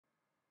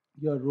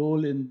your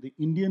role in the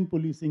Indian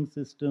policing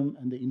system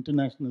and the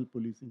international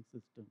policing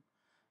system.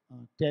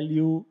 Tell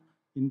you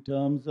in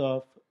terms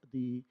of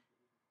the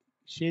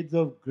shades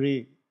of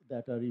gray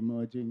that are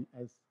emerging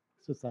as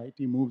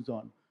society moves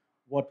on.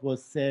 What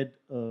was said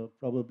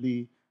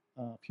probably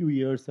a few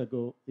years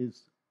ago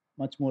is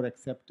much more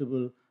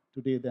acceptable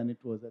today than it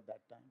was at that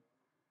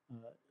time.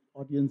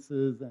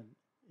 Audiences and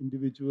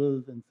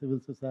individuals and civil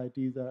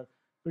societies are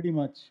pretty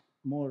much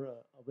more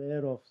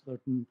aware of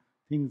certain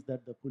things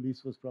that the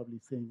police was probably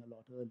saying a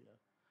lot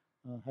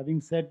earlier.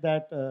 Having said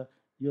that,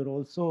 you're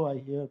also, I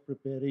hear,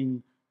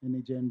 preparing an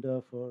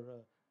agenda for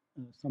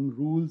some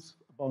rules,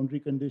 boundary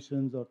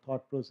conditions, or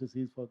thought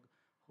processes for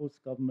host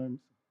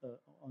governments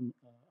on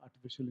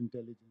artificial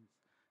intelligence.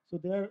 So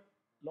there are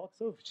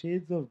lots of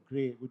shades of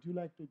gray. Would you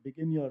like to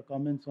begin your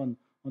comments on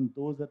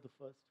those at the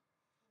first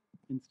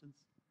instance?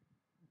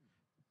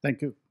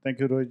 Thank you,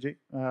 Rohitji.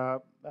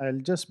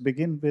 I'll just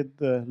begin with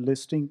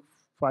listing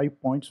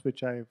 5 points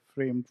which I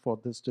framed for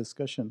this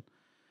discussion,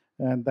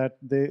 and that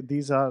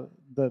these are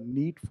the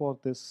need for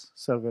this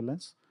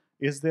surveillance.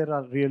 Is there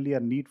really a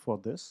need for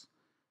this?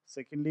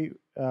 Secondly,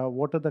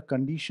 what are the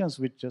conditions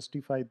which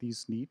justify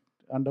these need?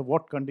 Under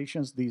what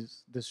conditions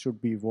this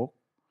should be evoked?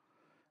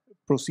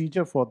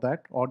 Procedure for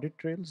that, audit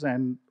trails,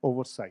 and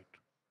oversight.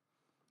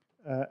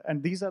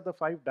 And these are the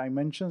 5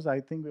 dimensions,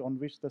 I think, on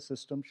which the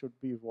system should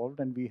be evolved,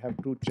 and we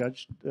have to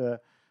judge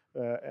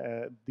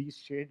these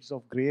shades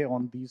of gray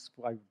on these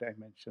 5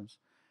 dimensions.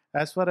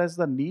 As far as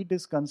the need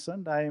is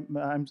concerned,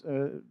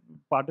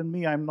 pardon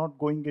me, I'm not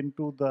going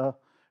into the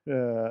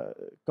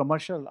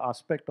commercial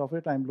aspect of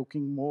it. I'm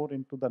looking more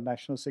into the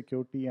national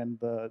security and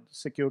the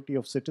security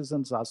of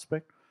citizens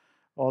aspect,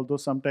 although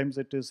sometimes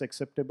it is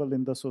acceptable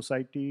in the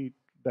society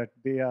that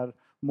they are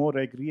more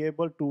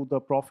agreeable to the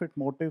profit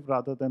motive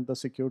rather than the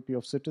security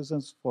of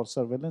citizens for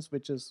surveillance,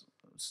 which is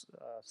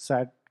a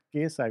sad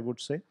case, I would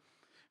say.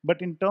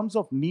 But in terms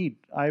of need,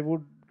 I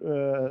would,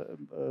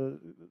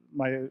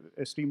 my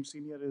esteemed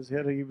senior is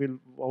here, he will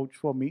vouch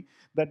for me,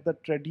 that the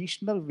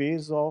traditional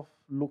ways of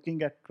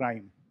looking at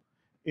crime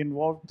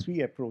involve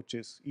 3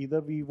 approaches. Either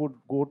we would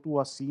go to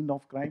a scene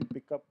of crime,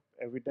 pick up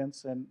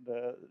evidence, and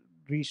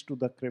reach to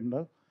the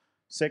criminal.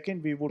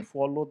 Second, we would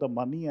follow the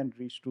money and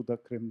reach to the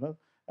criminal.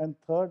 And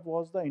third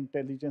was the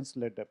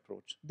intelligence-led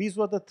approach. These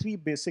were the 3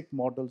 basic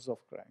models of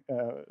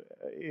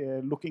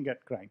crime, looking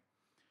at crime.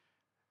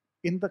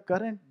 In the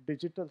current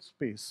digital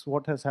space,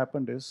 what has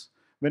happened is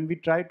when we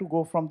try to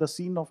go from the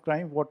scene of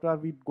crime, what are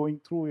we going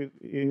through?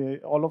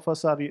 All of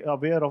us are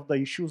aware of the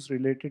issues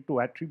related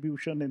to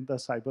attribution in the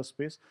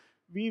cyberspace.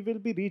 We will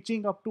be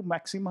reaching up to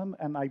maximum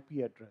an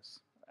IP address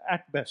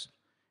at best.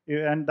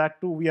 And that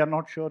too, we are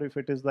not sure if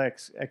it is the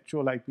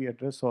actual IP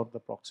address or the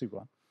proxy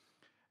one.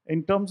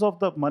 In terms of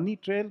the money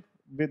trail,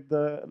 with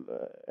the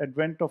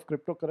advent of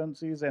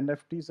cryptocurrencies,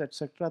 NFTs,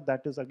 etc.,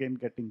 that is again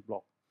getting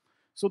blocked.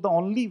 So the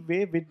only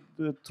way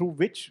through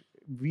which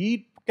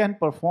we can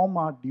perform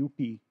our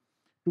duty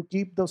to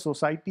keep the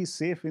society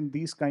safe in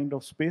these kind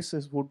of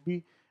spaces would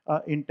be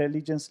an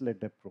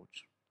intelligence-led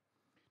approach.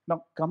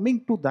 Now,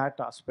 coming to that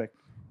aspect,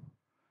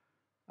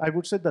 I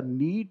would say the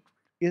need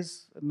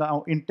is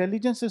now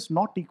intelligence is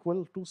not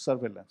equal to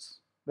surveillance.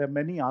 There are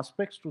many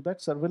aspects to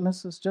that.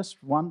 Surveillance is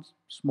just one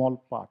small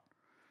part.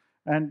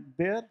 And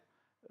there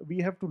we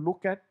have to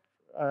look at,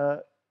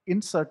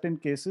 in certain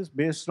cases,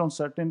 based on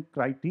certain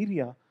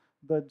criteria,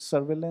 the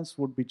surveillance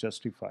would be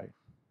justified.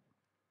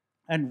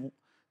 And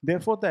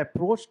therefore, the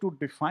approach to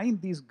define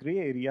these gray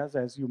areas,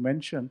 as you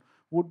mentioned,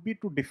 would be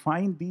to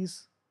define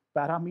these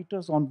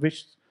parameters on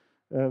which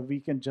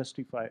we can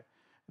justify.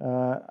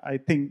 I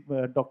think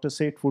Dr.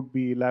 Seth would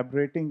be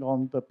elaborating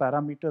on the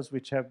parameters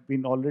which have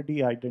been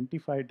already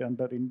identified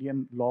under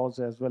Indian laws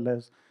as well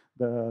as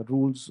the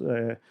rules.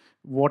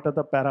 What are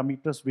the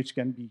parameters which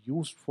can be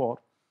used for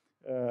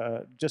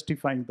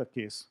justifying the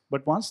case?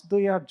 But once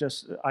they are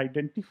just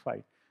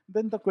identified,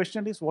 then the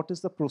question is, what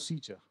is the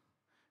procedure?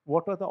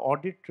 What are the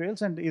audit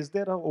trails, and is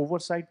there an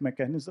oversight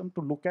mechanism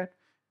to look at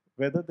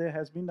whether there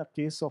has been a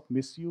case of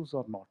misuse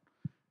or not?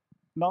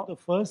 Now, the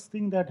first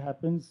thing that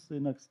happens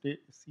in a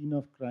scene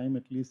of crime,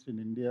 at least in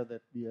India,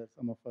 that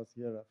some of us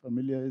here are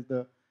familiar, is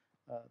the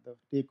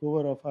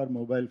takeover of our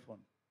mobile phone.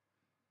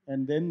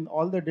 And then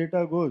all the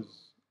data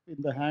goes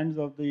in the hands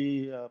of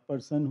the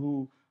person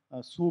who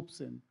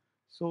swoops in.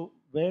 So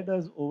where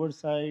does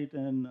oversight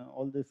and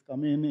all this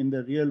come in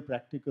the real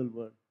practical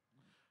world?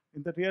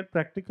 In the real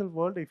practical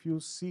world, if you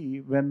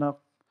see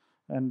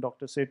and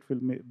Dr. Seth will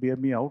bear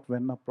me out,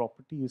 when a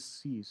property is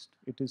seized,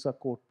 it is a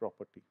court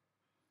property.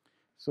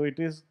 So it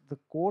is the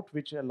court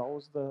which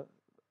allows the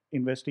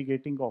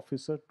investigating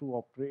officer to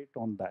operate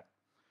on that.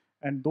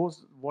 And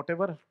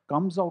whatever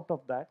comes out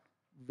of that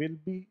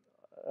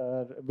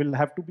will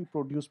have to be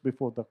produced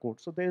before the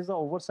court. So there is an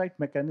oversight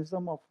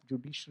mechanism of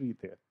judiciary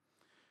there.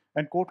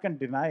 And court can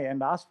deny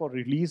and ask for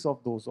release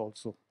of those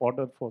also,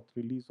 order for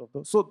release of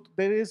those. So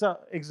there is a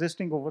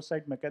existing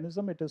oversight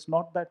mechanism. It is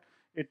not that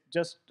it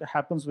just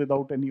happens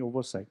without any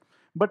oversight.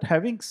 But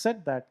having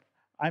said that,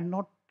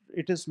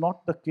 it is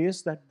not the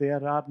case that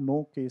there are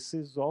no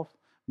cases of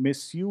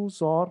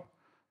misuse or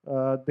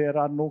there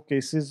are no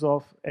cases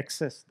of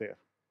excess there.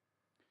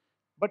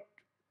 But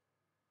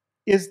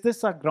is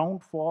this a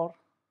ground for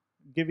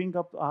giving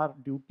up our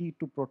duty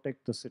to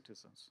protect the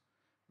citizens?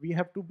 We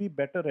have to be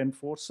better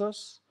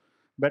enforcers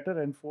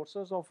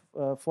of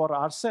for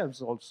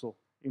ourselves also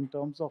in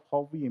terms of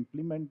how we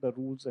implement the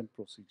rules and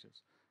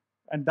procedures.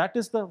 And that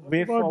is the What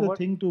way about the forward.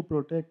 thing to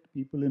protect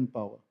people in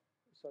power?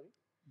 Sorry?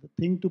 The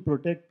thing to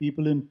protect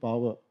people in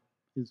power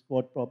is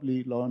what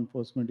probably law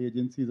enforcement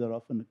agencies are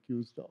often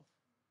accused of.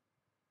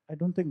 I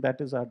don't think that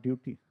is our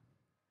duty.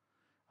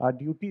 Our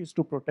duty is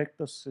to protect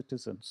the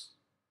citizens.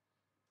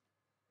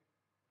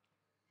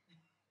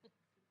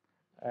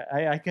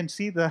 I can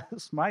see the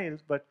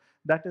smiles, but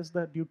that is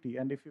the duty.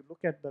 And if you look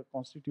at the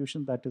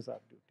Constitution, that is our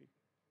duty.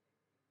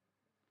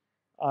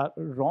 A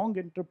wrong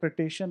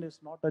interpretation is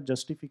not a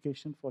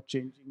justification for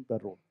changing the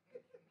role.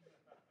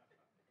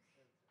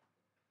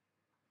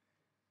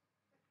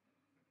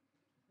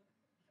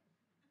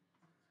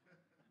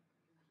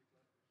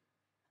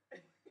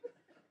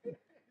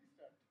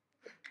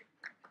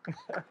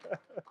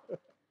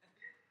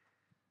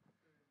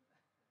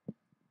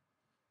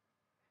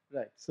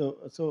 Right.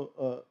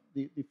 So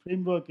the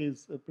framework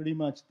is pretty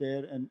much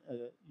there, and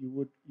you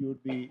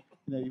would be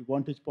in a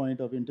vantage point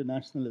of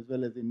international as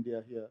well as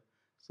India here.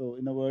 So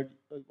in a word,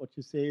 what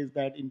you say is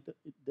that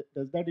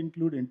does that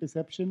include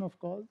interception of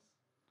calls?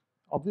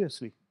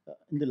 Obviously.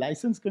 In the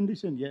license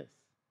condition, yes.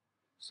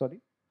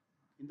 Sorry?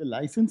 In the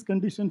license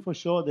condition, for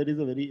sure, there is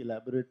a very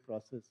elaborate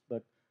process.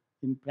 But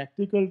in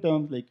practical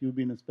terms, like you've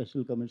been a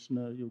special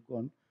commissioner, you've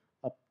gone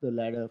up the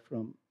ladder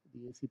from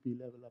the ACP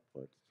level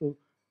upwards. So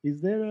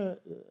is there a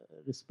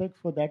respect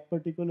for that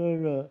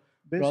particular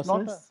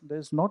process?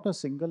 There's not a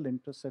single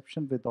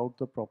interception without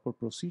the proper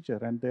procedure,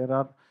 and there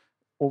are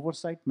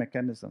oversight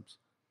mechanisms.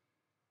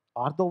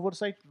 Are the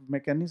oversight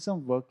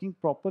mechanism working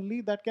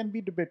properly? That can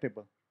be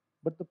debatable,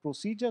 but the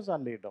procedures are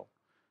laid out,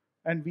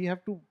 and we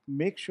have to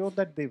make sure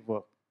that they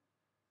work.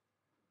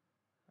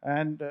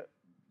 And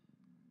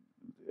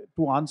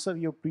to answer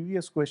your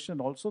previous question,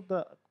 also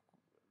the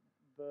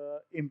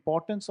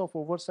importance of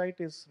oversight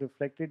is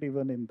reflected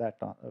even in that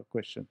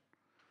question.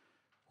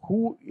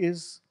 Who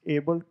is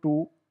able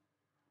to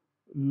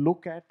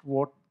look at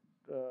what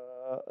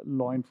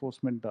law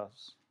enforcement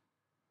does?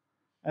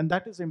 And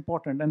that is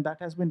important, and that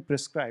has been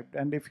prescribed.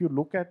 And if you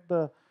look at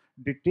the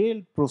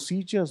detailed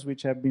procedures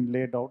which have been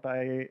laid out,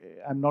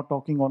 I'm not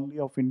talking only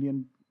of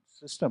Indian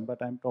system,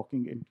 but I'm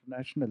talking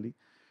internationally.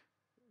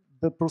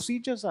 The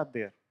procedures are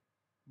there,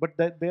 but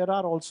there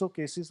are also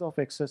cases of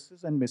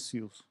excesses and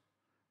misuse.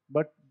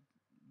 But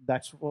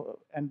that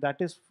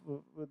is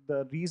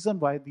the reason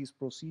why these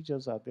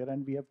procedures are there,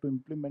 and we have to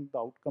implement the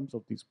outcomes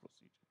of these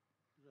procedures.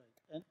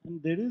 Right.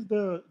 And there is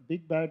the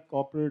big bad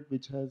corporate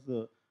which has,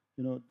 the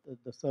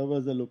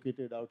servers are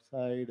located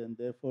outside, and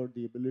therefore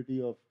the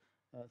ability of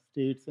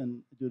states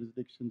and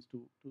jurisdictions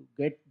to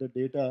get the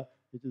data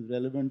which is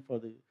relevant for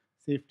the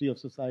safety of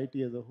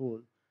society as a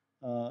whole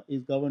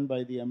is governed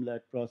by the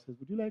MLAT process.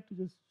 Would you like to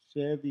just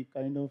share the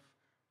kind of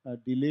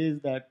delays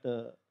that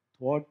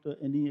thwart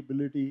any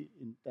ability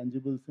in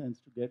tangible sense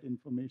to get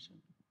information?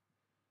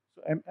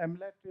 So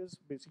MLAT is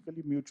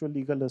basically mutual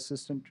legal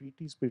assistance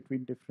treaties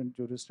between different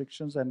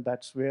jurisdictions, and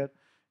that's where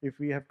if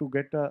we have to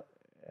get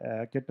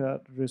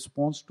a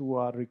response to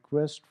our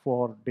request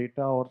for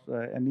data or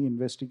any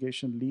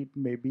investigation lead,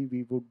 maybe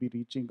we would be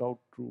reaching out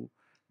to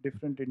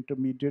different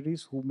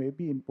intermediaries who may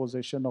be in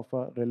possession of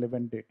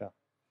relevant data.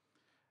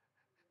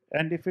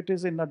 And if it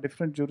is in a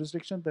different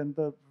jurisdiction, then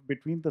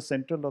between the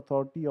central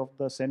authority of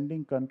the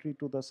sending country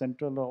to the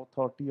central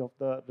authority of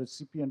the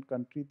recipient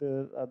country,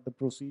 the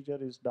procedure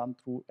is done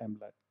through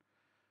MLAT.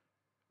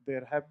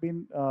 There have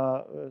been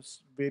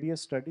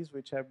various studies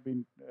which have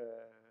been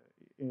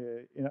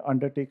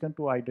undertaken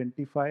to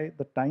identify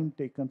the time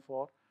taken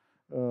for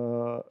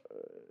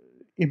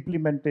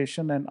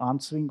implementation and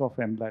answering of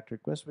MLAT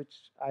requests, which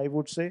I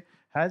would say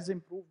has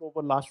improved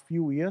over last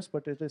few years,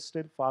 but it is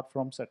still far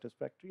from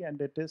satisfactory,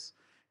 and it is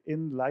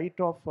in light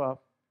of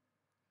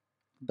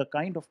the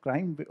kind of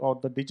crime or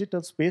the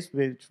digital space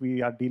which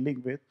we are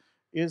dealing with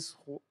is,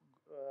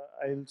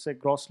 I'll say,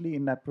 grossly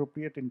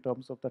inappropriate in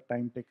terms of the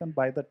time taken.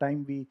 By the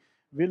time we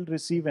will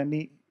receive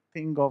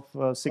anything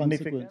of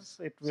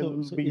significance, it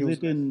will so be is useless.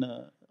 it in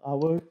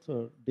hours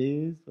or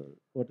days, or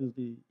what is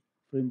the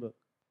framework?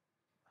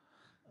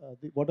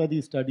 What are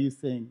these studies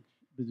saying,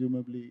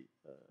 presumably?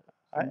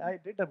 I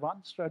did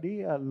one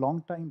study a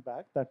long time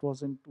back. That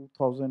was in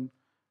 2000,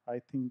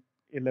 I think,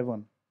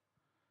 11.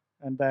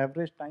 And the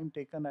average time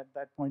taken at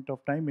that point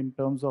of time in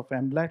terms of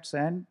MLATs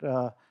and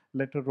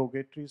letter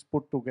rogatories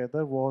put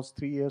together was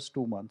 3 years,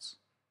 2 months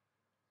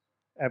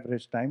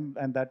average time.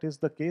 And that is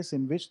the case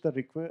in which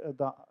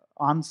the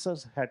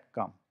answers had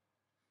come.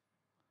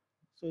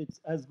 So it's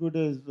as good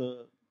as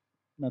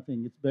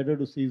nothing. It's better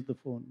to seize the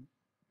phone.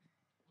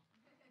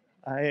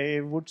 I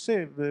would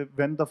say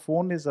when the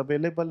phone is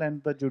available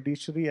and the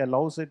judiciary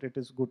allows it, it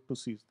is good to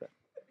seize that.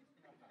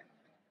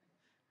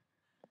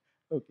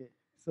 Okay,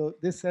 so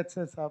this sets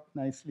us up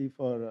nicely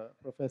for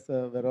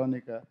Professor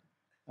Veronika.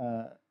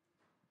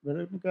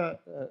 Veronika,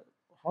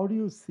 how do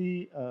you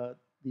see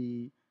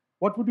the,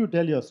 what would you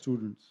tell your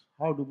students?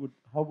 How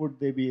would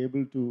they be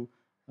able to,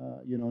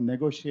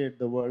 negotiate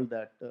the world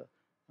that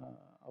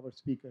our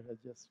speaker has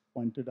just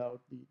pointed out,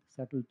 the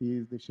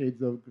subtleties, the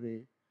shades of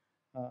gray,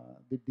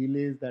 the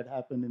delays that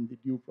happen in the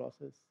due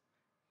process,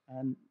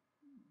 and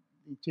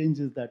the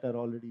changes that are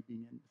already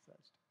being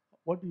envisaged?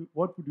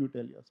 What would you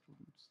tell your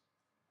students?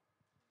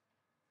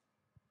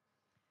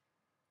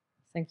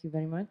 Thank you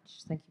very much.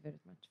 Thank you very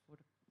much for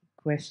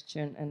the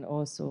question and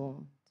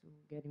also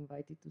to get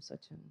invited to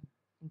such an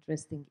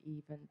interesting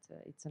event.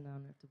 It's an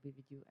honor to be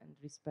with you and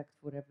respect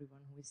for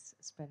everyone who is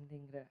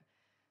spending the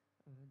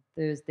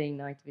Thursday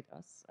night with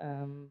us.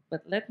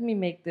 But let me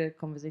make the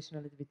conversation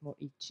a little bit more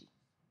itchy.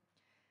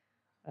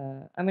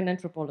 I'm an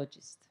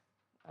anthropologist,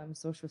 I'm a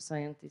social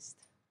scientist,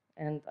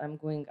 and I'm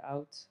going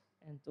out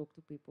and talk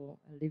to people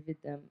and live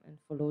with them and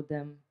follow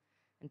them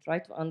and try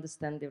to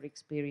understand their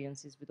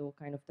experiences with all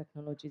kind of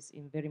technologies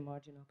in very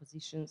marginal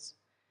positions,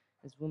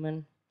 as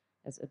women,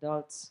 as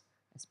adults,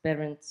 as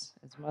parents,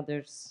 as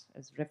mothers,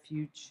 as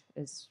refuge,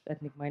 as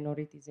ethnic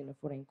minorities in a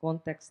foreign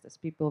context, as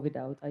people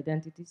without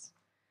identities.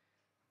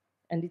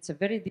 And it's a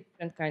very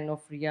different kind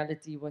of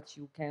reality what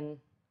you can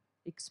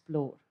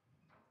explore.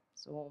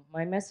 So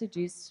my message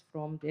is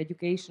from the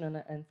education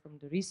and from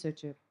the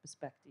researcher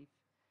perspective,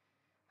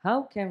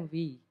 how can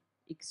we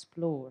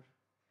explore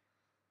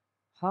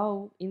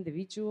how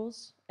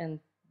individuals and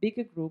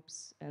bigger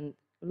groups and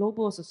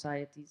global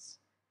societies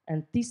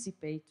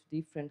anticipate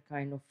different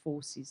kind of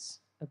forces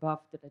above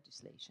the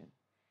legislation.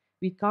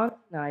 We can't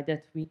deny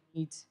that we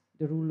need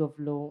the rule of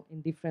law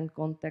in different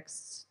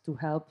contexts to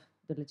help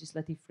the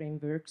legislative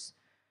frameworks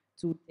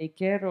to take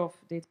care of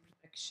data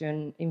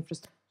protection,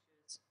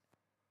 infrastructures,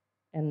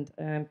 and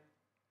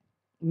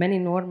many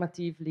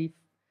normatively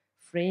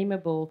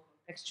frameable,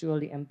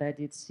 contextually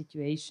embedded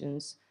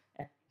situations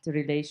and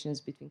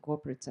interrelations between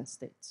corporates and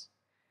states.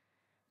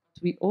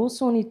 But we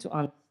also need to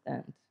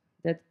understand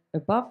that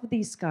above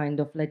these kind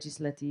of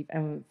legislative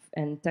and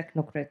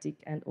technocratic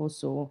and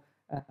also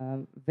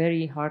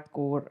very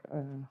hardcore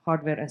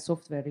hardware and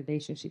software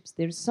relationships,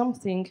 there's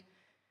something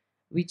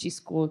which is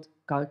called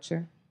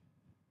culture,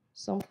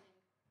 something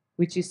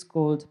which is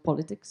called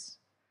politics,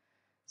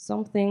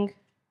 something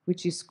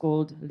which is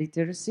called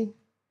literacy,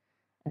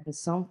 and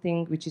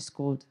something which is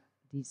called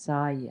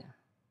desire.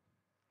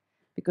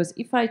 Because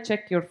if I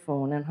check your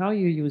phone and how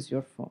you use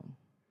your phone,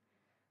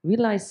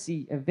 will I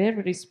see a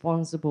very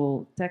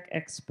responsible tech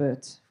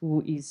expert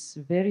who is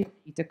very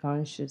data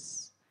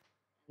conscious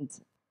and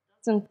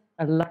doesn't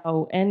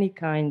allow any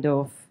kind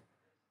of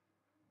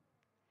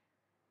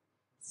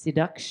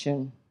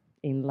seduction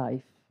in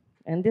life?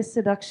 And this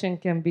seduction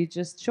can be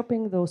just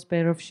shopping those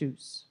pair of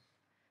shoes,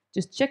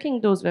 just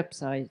checking those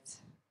websites,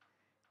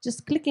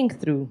 just clicking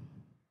through.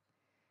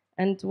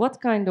 And what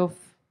kind of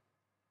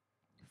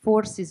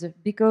forces,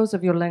 because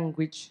of your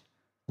language,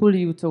 pull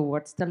you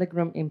towards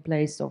Telegram in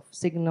place of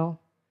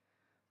Signal,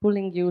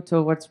 pulling you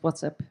towards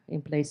WhatsApp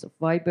in place of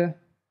Viber,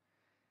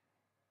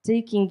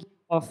 taking you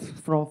off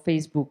from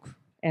Facebook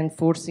and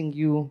forcing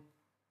you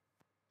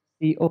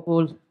to see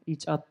all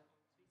each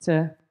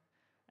other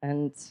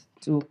and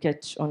to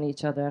catch on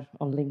each other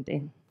on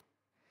LinkedIn.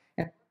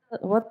 And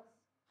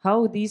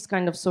how these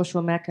kind of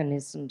social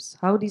mechanisms,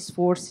 how these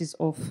forces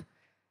of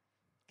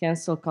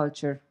cancel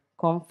culture,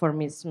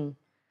 conformism,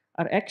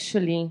 are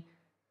actually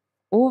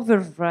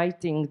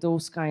overwriting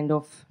those kind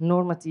of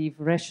normative,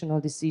 rational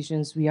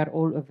decisions we are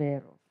all aware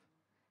of,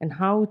 and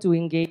how to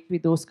engage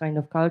with those kind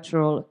of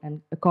cultural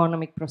and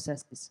economic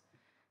processes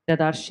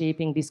that are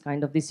shaping this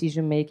kind of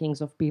decision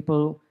makings of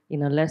people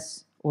in a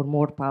less or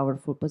more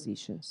powerful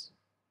positions.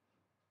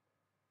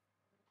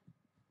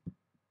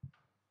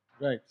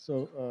 Right.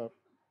 So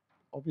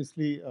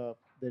obviously,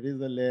 there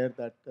is a layer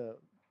that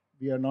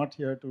we are not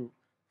here to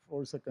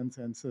force a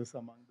consensus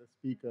among the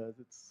speakers.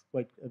 It's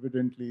quite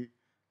evidently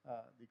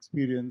the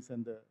experience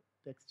and the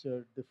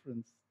texture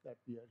difference that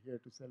we are here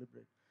to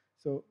celebrate.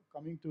 So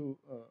coming to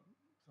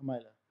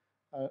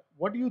Samaila,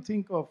 what do you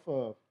think of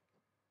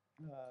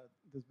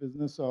this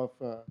business of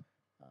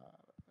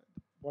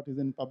what is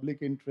in public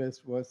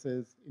interest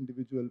versus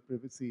individual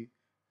privacy?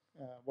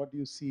 What do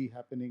you see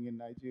happening in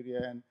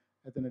Nigeria? And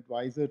as an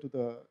advisor to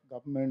the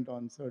government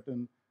on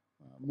certain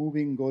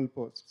moving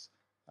goalposts,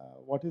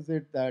 what is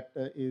it that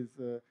is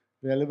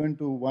relevant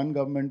to one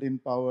government in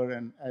power,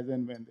 and as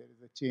and when there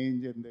is a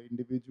change in the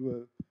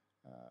individual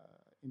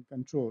in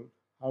control,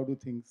 how do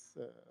things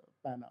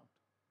pan out?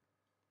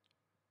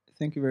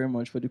 Thank you very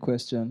much for the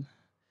question.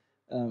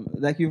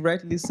 Like you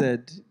rightly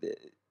said,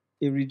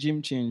 a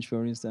regime change,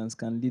 for instance,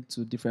 can lead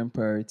to different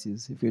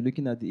priorities. If you're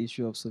looking at the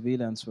issue of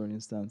surveillance, for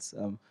instance,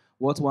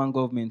 what one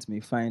government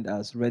may find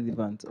as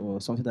relevant or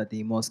something that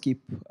they must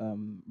keep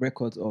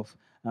records of,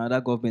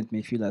 another government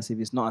may feel as if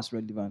it's not as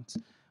relevant.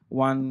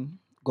 One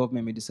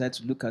government may decide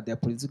to look at their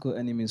political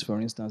enemies,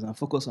 for instance, and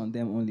focus on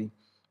them only.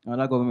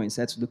 Another government may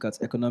decide to look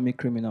at economic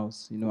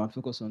criminals, and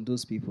focus on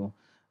those people.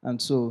 And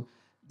so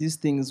these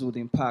things would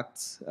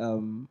impact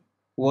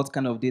what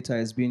kind of data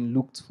is being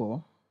looked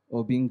for,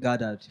 or being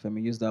gathered, if I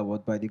may use that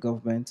word, by the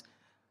government,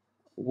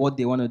 what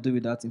they want to do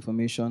with that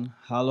information,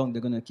 how long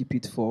they're going to keep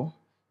it for,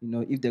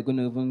 if they're going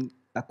to even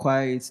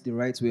acquire it the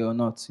right way or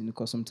not,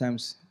 because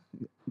sometimes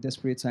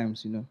desperate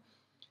times.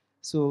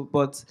 So,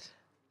 but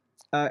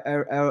I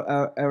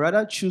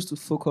rather choose to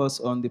focus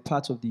on the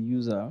part of the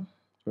user,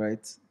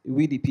 right?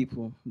 We, the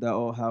people that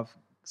all have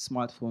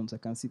smartphones, I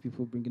can see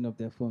people bringing up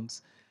their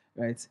phones,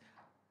 right?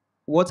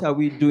 What are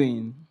we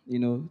doing,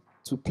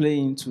 to play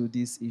into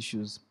these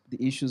issues,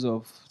 the issues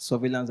of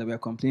surveillance that we are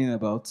complaining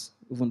about,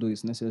 even though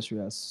it's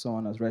necessary, as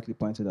someone has rightly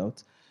pointed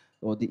out,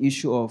 or the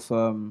issue of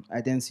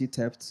identity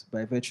theft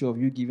by virtue of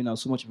you giving out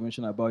so much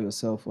information about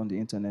yourself on the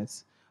internet,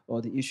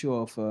 or the issue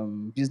of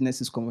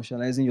businesses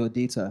commercializing your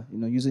data,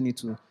 using it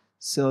to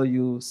sell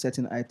you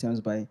certain items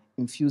by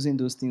infusing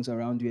those things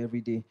around you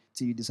every day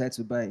till you decide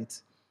to buy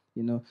it.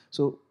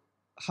 So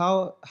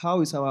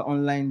how is our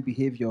online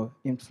behavior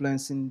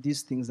influencing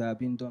these things that are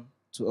being done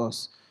to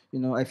us?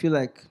 I feel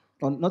like,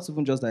 or not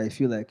even just that, I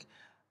feel like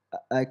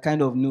I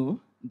kind of know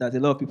that a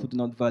lot of people do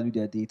not value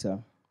their data.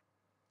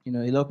 A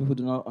lot of people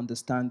do not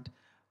understand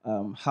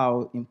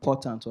how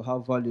important or how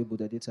valuable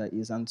their data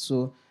is, and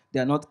so they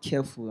are not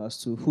careful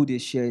as to who they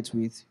share it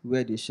with,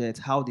 where they share it,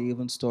 how they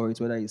even store it,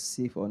 whether it's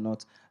safe or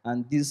not.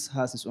 And this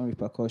has its own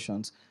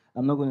repercussions.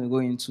 I'm not going to go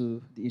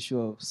into the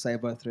issue of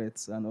cyber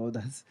threats and all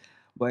that,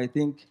 but I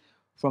think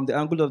from the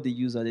angle of the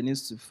user, there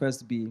needs to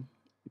first be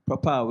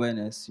proper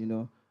awareness,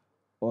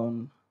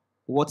 on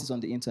what is on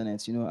the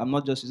internet. I'm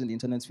not just using the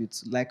internet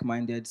with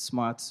like-minded,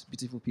 smart,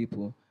 beautiful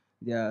people.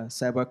 They are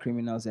cyber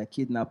criminals, they are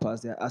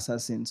kidnappers, they are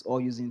assassins,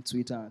 all using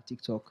Twitter and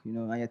TikTok,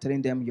 and you're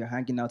telling them you're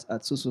hanging out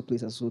at so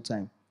place at so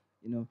time,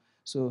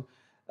 So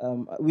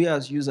we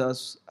as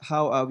users,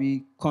 how are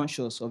we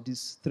conscious of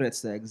these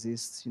threats that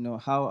exist?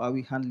 How are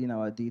we handling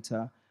our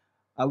data?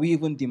 Are we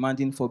even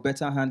demanding for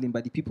better handling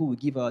by the people we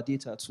give our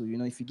data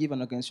to? If you give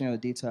an organization your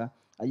data,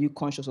 are you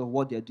conscious of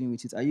what they're doing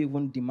with it? Are you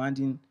even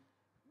demanding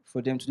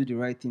for them to do the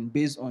right thing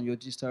based on your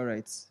digital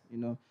rights?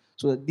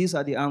 So these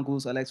are the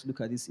angles I like to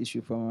look at this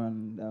issue from,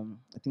 and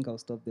I think I'll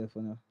stop there for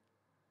now.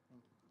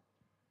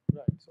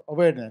 Right. So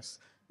awareness.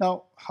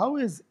 Now, how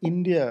is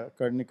India,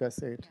 Karnika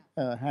said,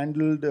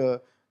 handled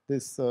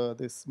this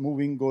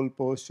moving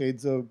goalpost,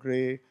 shades of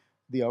gray,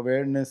 the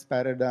awareness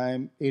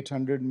paradigm,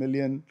 800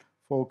 million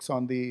folks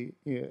on the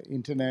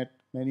internet,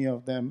 many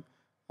of them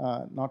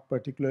not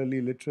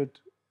particularly literate,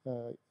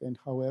 and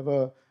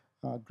however,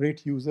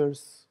 great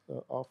users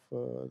of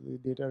the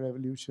data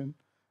revolution.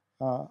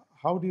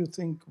 How do you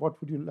think, what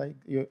would you like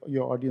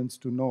your audience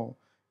to know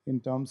in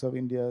terms of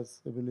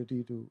India's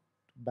ability to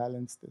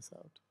balance this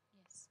out?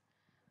 Yes,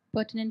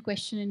 pertinent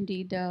question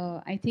indeed.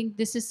 I think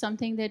this is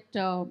something that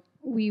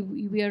we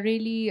are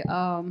really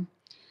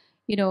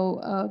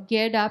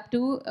geared up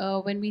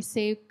to when we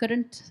say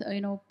current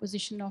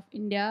position of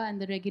India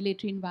and the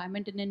regulatory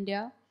environment in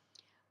India.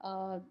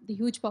 The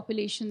huge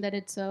population that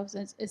it serves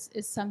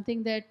is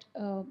something that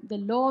the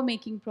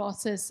law-making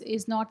process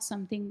is not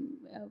something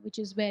which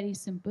is very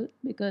simple,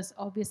 because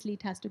obviously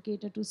it has to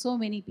cater to so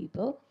many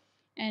people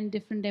and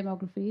different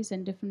demographies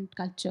and different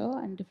culture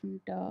and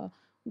different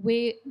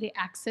way they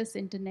access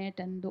internet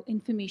and the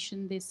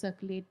information they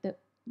circulate,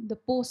 the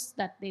posts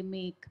that they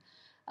make,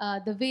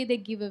 the way they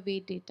give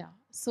away data.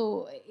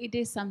 So it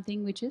is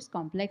something which is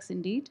complex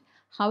indeed.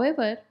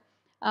 However,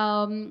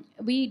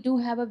 we do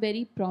have a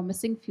very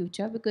promising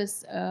future,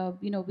 because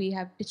we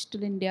have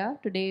Digital India.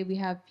 Today we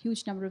have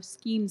huge number of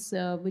schemes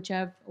which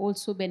have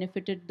also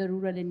benefited the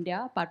rural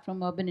India apart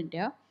from urban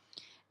India,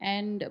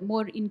 and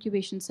more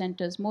incubation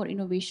centers, more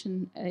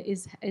innovation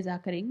is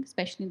occurring,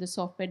 especially in the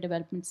software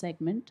development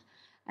segment.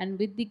 And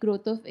with the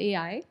growth of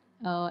AI,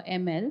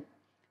 ML,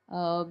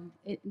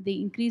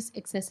 the increased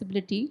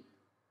accessibility,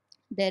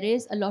 there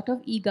is a lot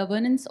of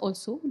e-governance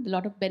also, a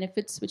lot of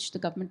benefits which the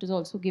government is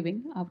also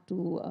giving out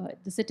to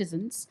the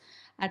citizens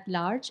at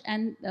large,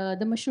 and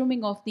the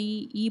mushrooming of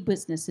the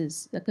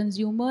e-businesses. The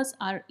consumers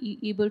are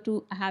able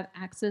to have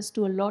access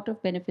to a lot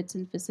of benefits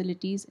and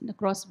facilities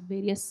across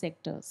various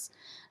sectors.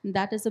 And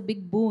that is a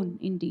big boon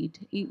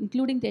indeed,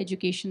 including the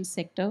education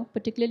sector,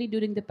 particularly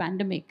during the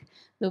pandemic.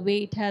 The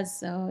way it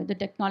has, the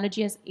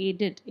technology has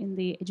aided in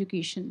the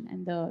education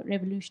and the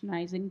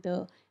revolutionizing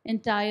the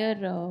entire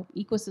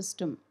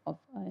ecosystem of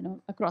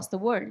across the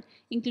world,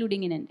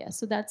 including in India.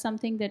 So that's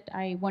something that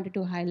I wanted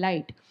to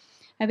highlight.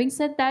 Having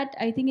said that,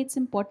 I think it's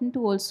important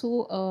to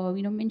also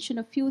mention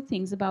a few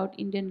things about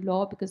Indian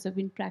law, because I've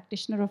been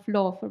practitioner of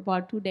law for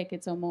about 2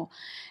 decades or more,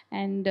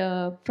 and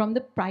from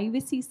the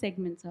privacy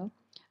segments of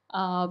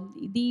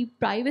the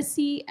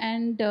privacy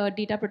and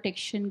data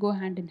protection go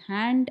hand in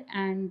hand,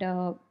 and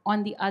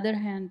on the other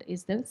hand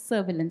is the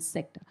surveillance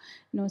sector,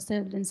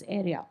 surveillance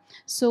area.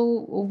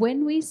 So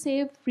when we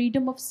say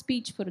freedom of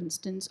speech, for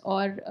instance,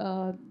 or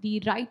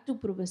the right to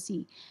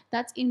privacy,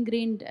 that's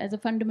ingrained as a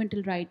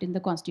fundamental right in the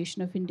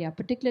Constitution of India,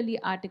 particularly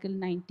Article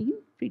 19,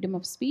 freedom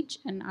of speech,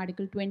 and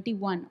Article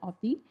 21 of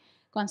the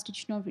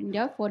Constitution of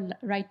India for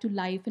right to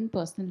life and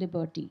personal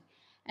liberty.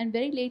 And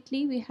very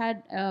lately, we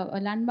had a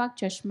landmark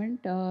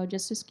judgment,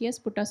 Justice K.S.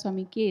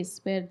 Puttaswamy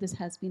case, where this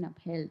has been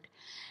upheld.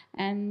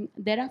 And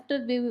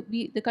thereafter,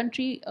 the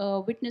country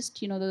witnessed,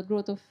 the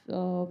growth of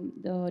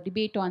the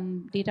debate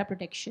on data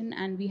protection,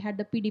 and we had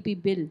the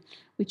PDP bill,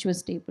 which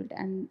was tabled.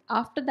 And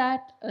after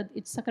that,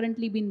 it's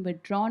currently been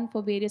withdrawn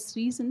for various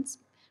reasons,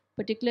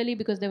 particularly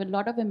because there were a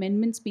lot of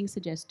amendments being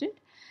suggested.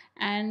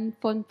 And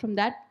from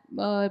that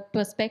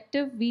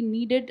perspective, we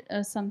needed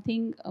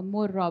something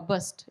more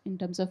robust in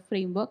terms of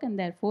framework, and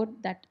therefore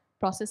that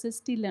process is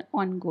still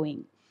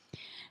ongoing.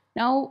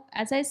 Now,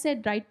 as I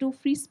said, right to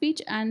free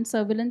speech and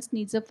surveillance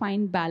needs a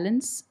fine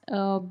balance.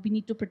 We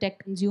need to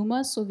protect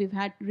consumers. So we've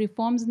had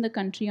reforms in the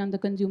country on the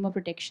consumer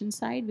protection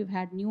side. We've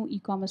had new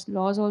e-commerce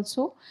laws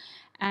also.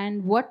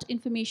 And what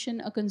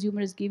information a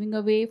consumer is giving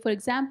away. For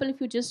example,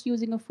 if you're just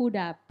using a food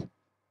app,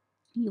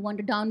 you want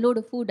to download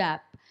a food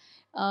app,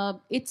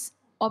 it's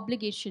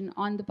obligation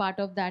on the part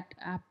of that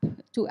app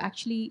to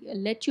actually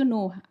let you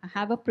know,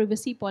 have a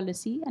privacy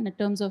policy and a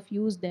terms of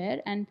use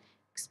there, and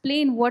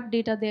explain what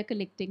data they're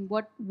collecting,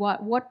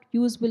 what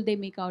use will they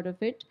make out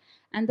of it,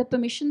 and the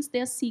permissions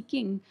they're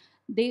seeking,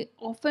 they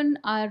often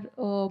are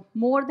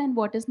more than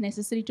what is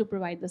necessary to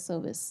provide the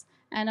service.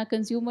 And a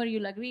consumer,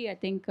 you'll agree, I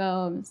think,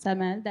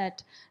 Samuel,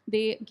 that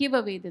they give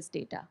away this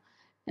data.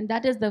 And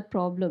that is the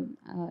problem,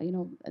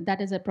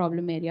 that is a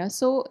problem area.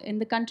 So in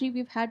the country,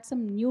 we've had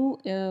some new,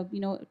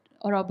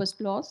 robust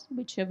laws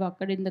which have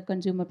occurred in the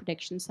consumer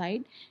protection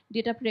side.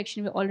 Data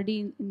protection, we're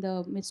already in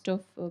the midst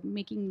of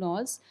making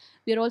laws.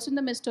 We are also in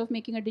the midst of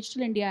making a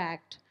Digital India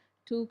Act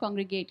to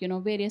congregate,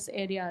 various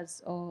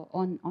areas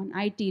on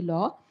IT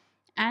law.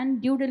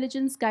 And due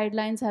diligence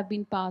guidelines have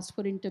been passed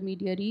for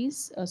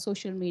intermediaries,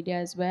 social media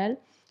as well.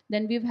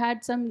 Then we've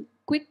had some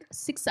quick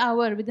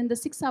within the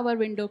 6-hour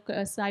window,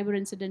 cyber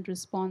incident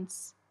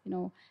response,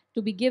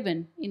 to be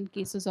given in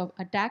cases of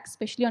attacks,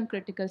 especially on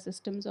critical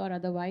systems or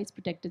otherwise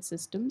protected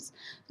systems.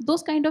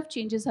 Those kind of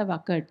changes have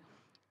occurred.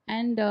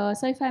 And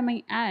so if I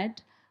may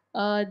add,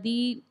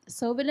 the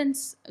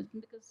surveillance,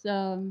 because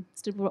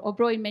Mr.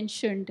 Oberoi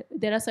mentioned,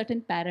 there are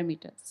certain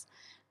parameters.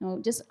 Now,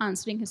 just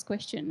answering his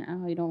question,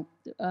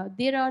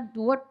 there are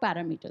what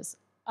parameters?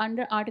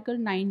 Under Article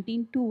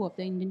 19(2) of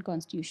the Indian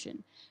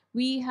Constitution,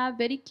 we have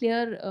very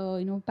clear,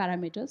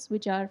 parameters,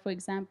 which are, for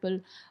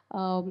example,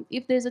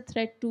 if there's a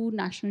threat to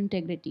national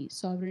integrity,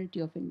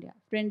 sovereignty of India,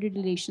 friendly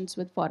relations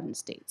with foreign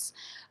states,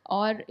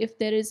 or if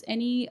there is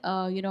any,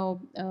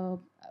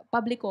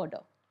 public order,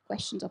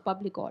 questions of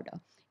public order,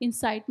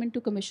 incitement to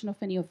commission of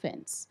any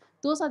offense.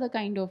 Those are the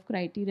kind of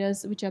criteria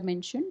which are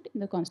mentioned in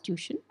the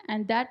Constitution,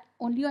 and that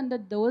only under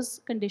those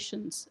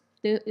conditions,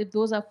 if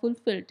those are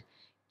fulfilled,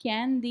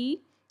 can the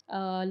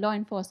law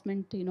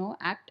enforcement,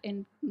 act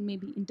and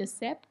maybe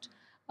intercept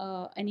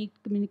any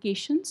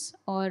communications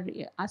or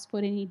ask for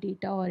any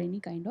data, or any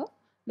kind of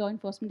law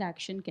enforcement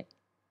action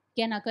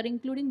can occur,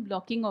 including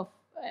blocking of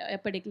a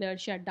particular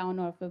shutdown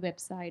of a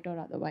website or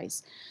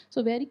otherwise.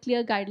 So very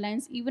clear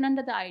guidelines, even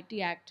under the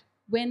IT Act,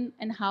 when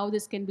and how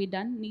this can be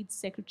done needs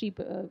secretary,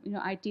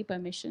 IT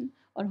permission,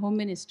 or Home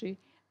Ministry,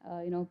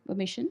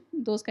 permission.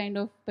 Those kind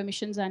of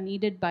permissions are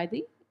needed by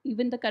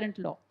even the current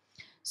law.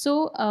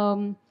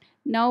 So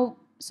now,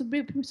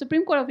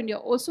 Supreme Court of India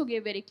also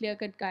gave very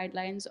clear-cut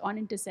guidelines on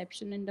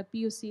interception in the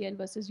PUCL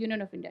versus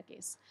Union of India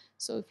case.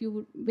 So if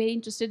you're very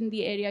interested in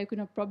the area, you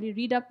can probably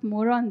read up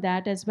more on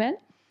that as well.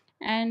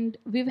 And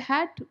we've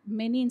had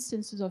many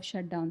instances of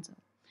shutdowns.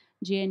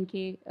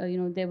 J&K,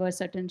 there were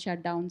certain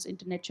shutdowns,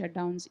 internet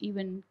shutdowns,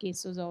 even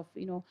cases of,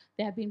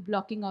 there have been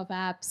blocking of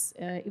apps,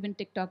 even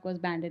TikTok was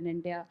banned in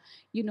India,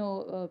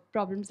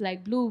 problems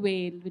like Blue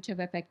Whale, which have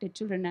affected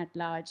children at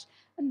large.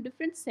 And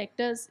different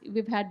sectors,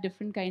 we've had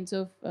different kinds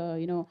of,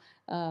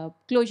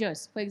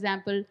 closures. For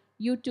example,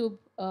 YouTube,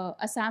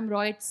 Assam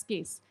Roy's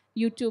case,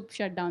 YouTube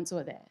shutdowns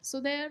were there.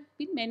 So there have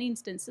been many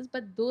instances,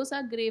 but those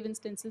are grave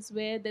instances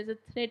where there's a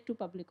threat to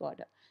public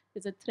order.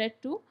 There's a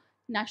threat to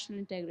national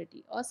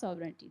integrity or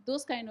sovereignty.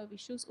 Those kind of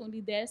issues, only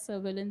their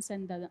surveillance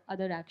and the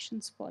other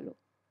actions follow.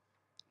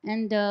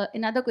 And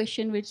another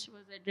question which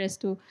was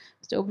addressed to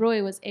Mr.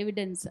 Oberoi was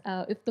evidence.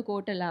 If the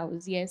court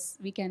allows, yes,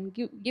 we can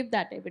give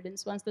that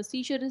evidence. Once the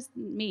seizure is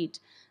made,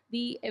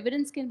 the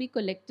evidence can be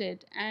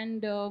collected,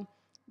 and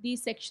the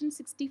Section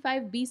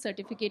 65B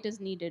certificate is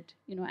needed,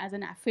 as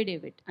an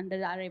affidavit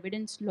under our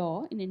evidence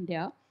law in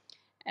India,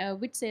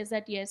 which says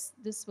that, yes,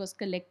 this was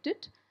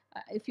collected.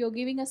 If you're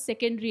giving a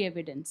secondary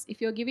evidence, if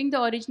you're giving the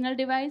original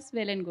device,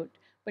 well and good.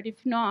 But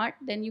if not,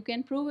 then you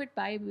can prove it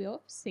by way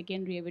of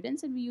secondary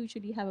evidence. And we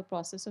usually have a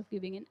process of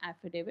giving an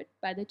affidavit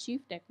by the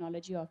Chief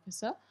Technology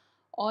Officer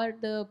or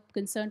the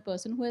concerned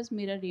person who has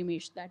mirror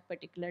imaged that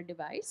particular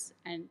device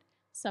and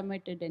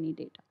submitted any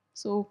data.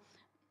 So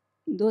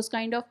those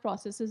kind of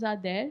processes are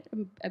there.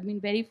 I've been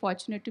very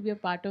fortunate to be a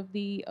part of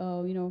the,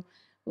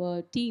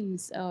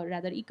 teams,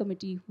 rather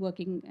e-committee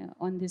working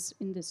on this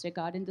in this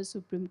regard in the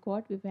Supreme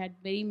Court. We've had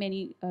very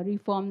many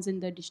reforms in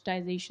the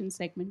digitization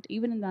segment,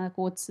 even in the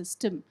court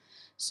system.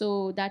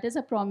 So that is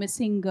a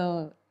promising,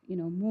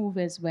 move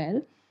as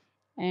well.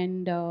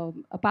 And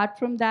apart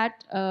from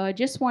that,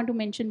 just want to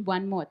mention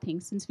one more thing,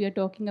 since we are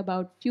talking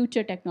about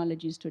future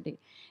technologies today,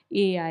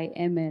 AI,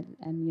 ML,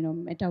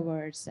 and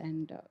metaverse,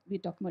 and we're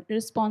talking about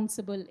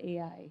responsible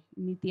AI.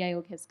 Niti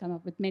Aayog has come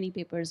up with many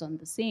papers on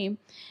the same.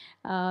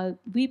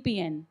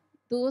 VPN,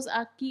 those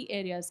are key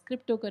areas.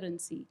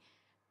 Cryptocurrency,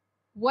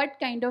 what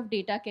kind of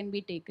data can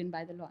be taken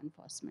by the law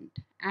enforcement,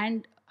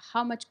 and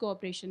how much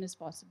cooperation is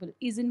possible?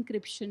 Is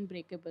encryption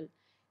breakable?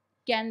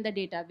 Can the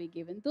data be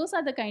given? Those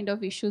are the kind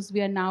of issues we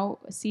are now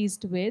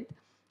seized with.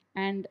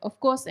 And of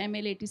course,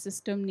 MLAT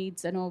system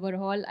needs an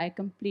overhaul. I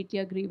completely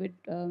agree with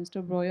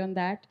Mr. Broy on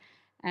that.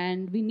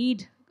 And we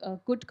need a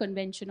good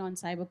convention on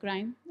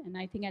cybercrime. And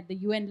I think at the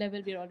UN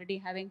level, we're already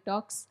having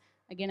talks.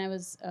 Again, I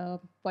was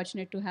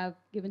fortunate to have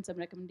given some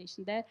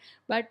recommendation there.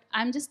 But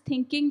I'm just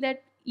thinking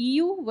that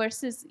EU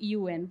versus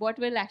UN, what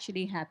will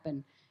actually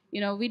happen?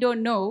 We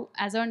don't know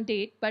as on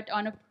date, but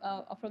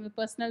from a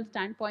personal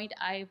standpoint,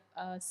 I've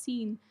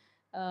seen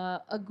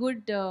a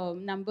good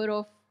number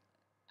of,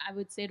 I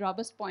would say,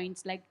 robust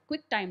points like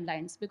quick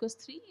timelines, because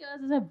 3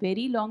 years is a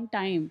very long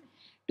time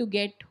to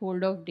get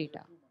hold of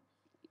data.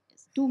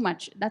 It's too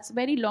much. That's a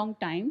very long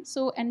time.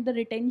 So, and the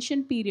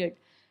retention period.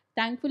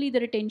 Thankfully, the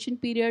retention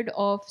period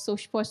of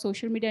for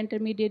social media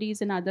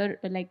intermediaries and other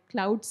like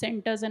cloud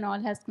centers and all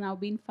has now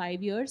been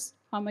 5 years.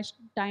 How much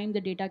time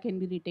the data can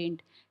be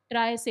retained?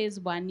 TRI says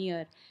 1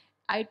 year.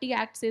 IT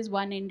Act says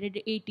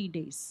 180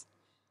 days.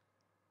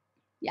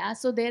 Yeah,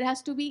 so there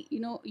has to be,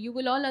 you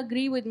will all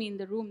agree with me in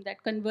the room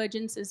that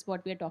convergence is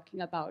what we're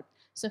talking about.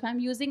 So if I'm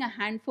using a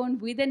handphone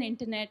with an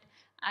internet,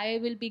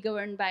 I will be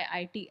governed by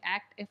IT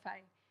Act if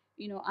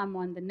I'm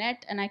on the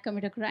net and I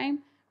commit a crime.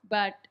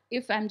 But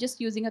if I'm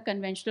just using a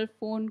conventional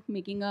phone,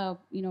 making a,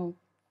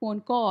 phone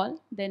call,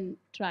 then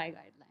try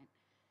guideline.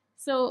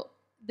 So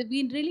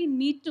we really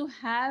need to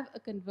have a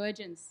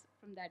convergence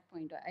from that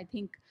point, I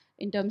think,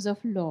 in terms of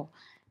law.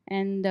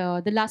 And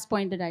the last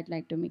point that I'd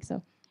like to make,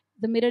 so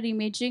the mirror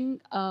imaging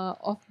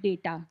of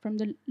data from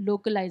the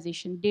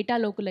data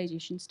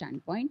localization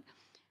standpoint.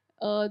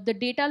 The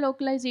data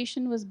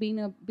localization was being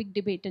a big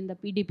debate in the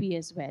PDP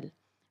as well.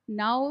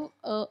 Now,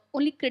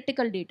 only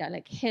critical data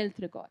like health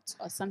records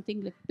or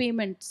something like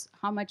payments,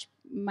 how much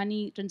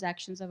money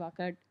transactions have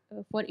occurred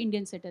for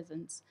Indian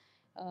citizens,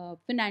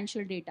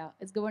 financial data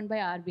is governed by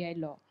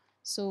RBI law.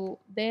 So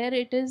there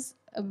it is,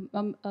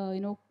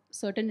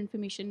 certain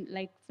information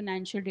like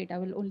financial data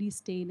will only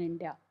stay in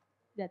India.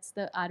 That's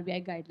the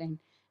RBI guideline.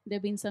 There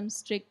have been some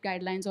strict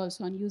guidelines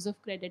also on use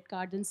of credit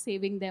cards and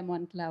saving them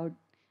on cloud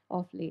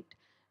of late.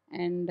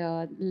 And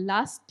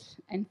last,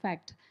 in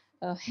fact,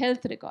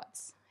 health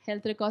records.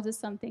 Health records is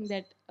something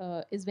that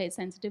is very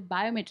sensitive,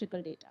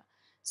 biometrical data.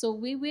 So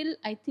we will,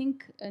 I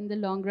think, in the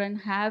long run,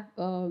 have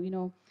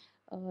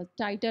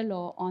tighter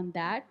law on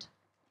that.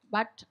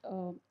 But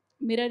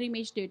mirror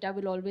image data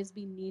will always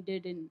be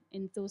needed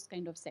in those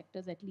kind of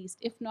sectors, at least,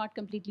 if not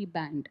completely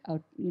banned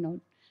out,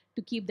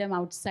 to keep them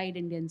outside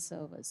Indian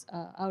servers,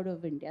 out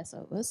of India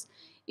servers.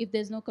 If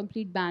there's no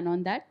complete ban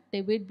on that,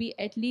 there will be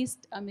at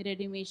least a mirror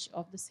image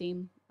of the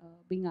same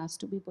being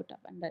asked to be put up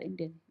under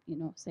Indian,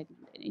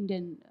 segment,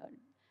 Indian,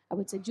 I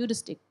would say,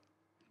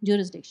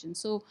 jurisdiction.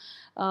 So,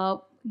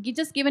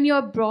 just given you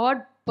a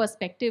broad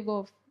perspective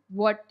of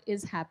what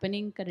is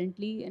happening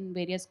currently in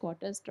various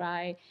quarters,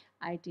 TRI,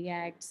 IT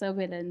Act,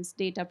 surveillance,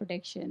 data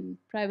protection,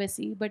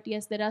 privacy. But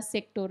yes, there are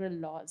sectoral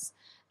laws,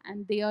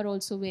 and they are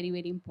also very,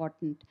 very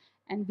important.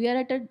 And we are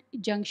at a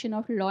junction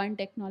of law and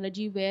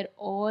technology where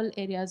all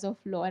areas of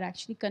law are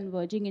actually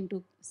converging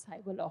into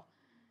cyber law.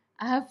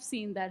 I have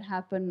seen that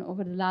happen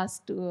over the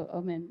last,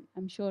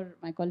 I'm sure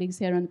my colleagues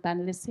here and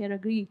panelists here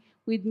agree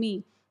with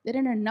me. There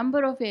are a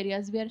number of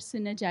areas we are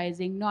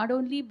synergizing, not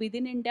only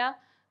within India,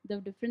 the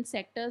different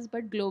sectors,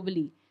 but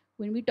globally.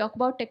 When we talk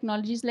about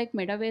technologies like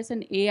metaverse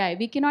and AI,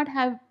 we cannot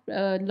have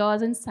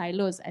laws in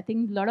silos. I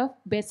think a lot of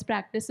best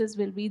practices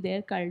will be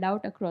there culled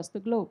out across the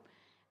globe.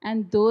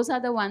 And those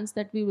are the ones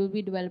that we will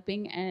be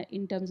developing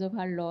in terms of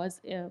our laws,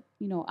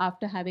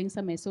 after having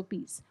some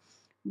SOPs.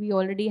 We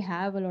already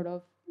have a lot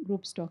of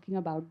groups talking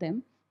about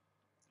them.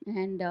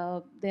 And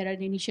there are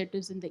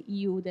initiatives in the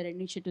EU, there are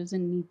initiatives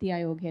in Niti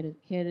Aayog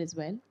here as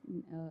well,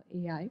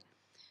 AI.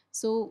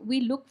 So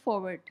we look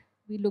forward,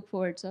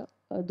 sir.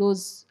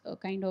 Those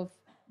kind of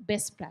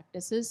best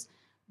practices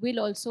will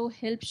also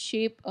help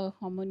shape a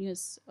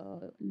harmonious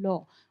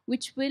law,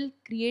 which will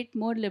create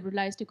more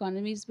liberalized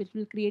economies, which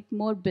will create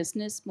more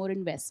business, more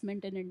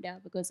investment in India,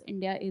 because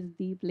India is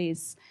the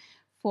place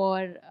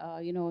for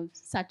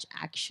such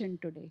action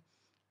today.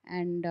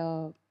 And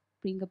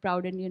being a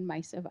proud Indian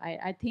myself,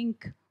 I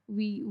think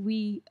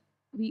we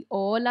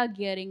all are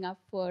gearing up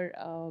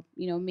for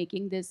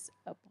making this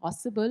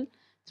possible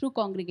through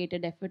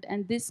congregated effort.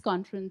 And this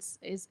conference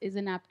is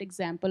an apt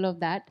example of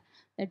that.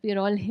 That we are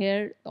all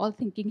here, all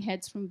thinking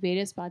heads from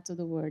various parts of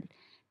the world,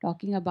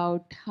 talking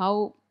about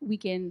how we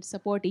can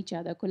support each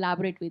other,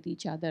 collaborate with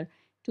each other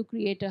to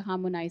create a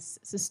harmonized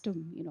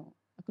system,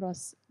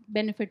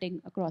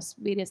 benefiting across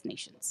various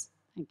nations.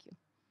 Thank you.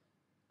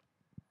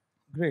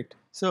 Great.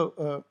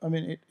 So, I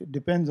mean, it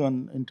depends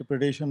on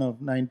interpretation of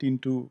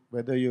 19.2,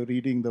 whether you're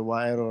reading the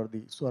Wire or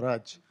the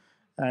Swaraj,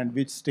 and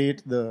which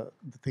state the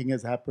thing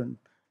has happened,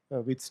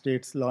 which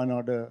state's law and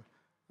order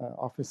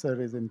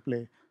officer is in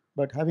play.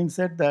 But having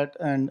said that,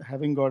 and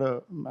having got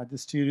a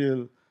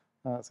magisterial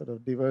sort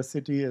of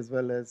diversity as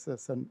well as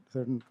some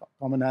certain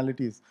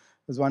commonalities,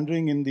 I was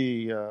wondering in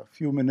the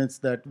few minutes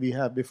that we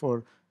have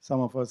before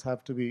some of us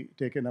have to be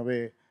taken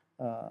away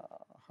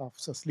half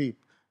asleep.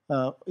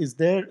 Is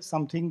there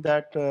something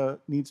that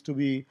needs to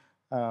be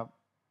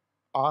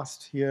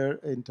asked here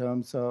in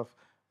terms of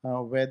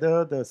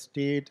whether the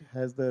state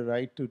has the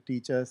right to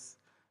teach us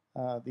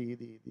the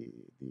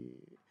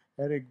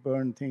Eric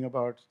Berne thing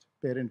about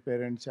parent,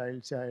 parent,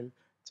 child, child,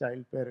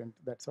 child, parent,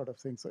 that sort of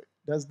thing? So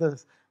does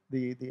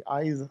the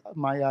eyes,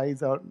 my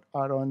eyes are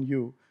on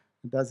you,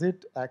 does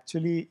it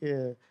actually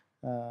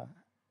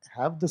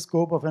have the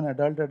scope of an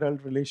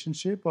adult-adult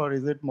relationship, or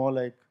is it more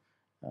like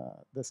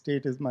the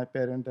state is my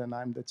parent and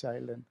I'm the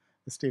child and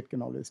the state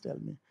can always tell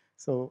me?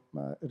 So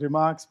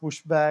remarks,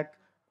 pushback,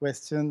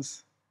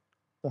 questions,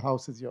 the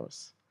house is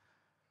yours.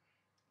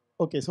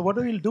 Okay, so what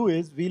we'll do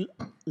is we'll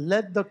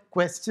let the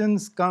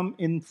questions come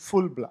in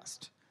full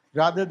blast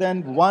rather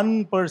than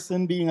one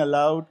person being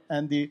allowed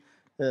and the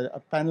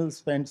panel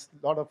spends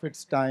a lot of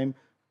its time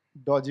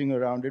dodging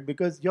around it,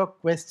 because your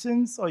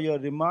questions or your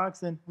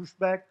remarks and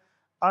pushback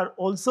are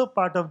also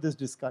part of this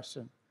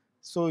discussion.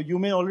 So you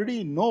may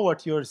already know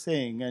what you're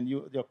saying and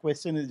your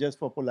question is just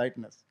for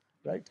politeness,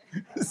 right?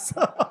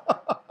 So,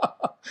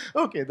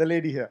 okay, the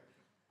lady here.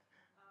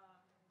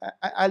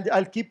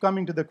 I'll keep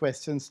coming to the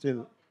questions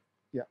still.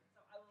 Yeah.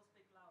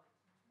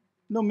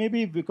 No,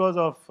 maybe because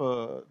of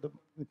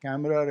the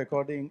camera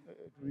recording,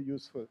 it will be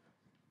useful.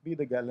 Be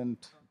the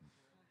gallant.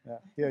 Yeah,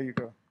 here you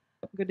go.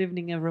 Good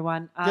evening,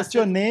 everyone. Just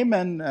your name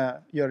and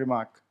your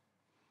remark.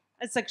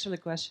 It's actually a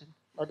question.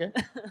 Okay.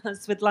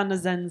 Svetlana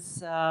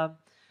Zenz.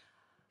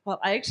 Well,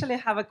 I actually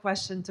have a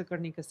question to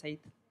Kornika Said,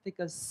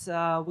 because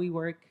we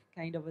work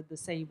kind of at the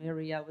same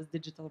area with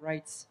digital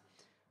rights.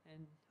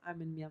 And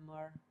I'm in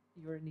Myanmar,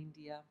 you're in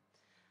India.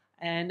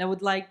 And I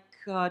would like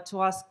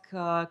to ask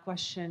a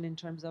question in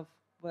terms of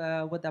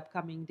with the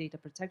upcoming data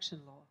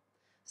protection law.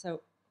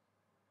 So,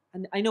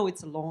 and I know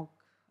it's a long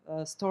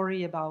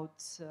story about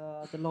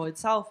the law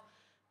itself,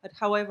 but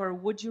however,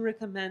 would you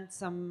recommend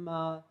some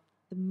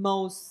the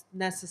most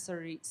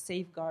necessary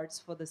safeguards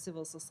for the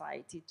civil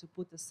society to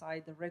put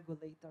aside the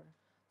regulator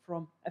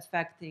from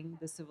affecting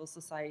the civil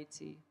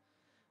society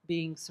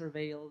being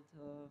surveilled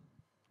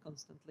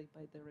constantly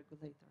by the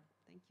regulator?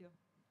 Thank you.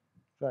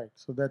 Right.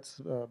 So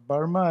that's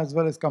Burma as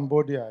well as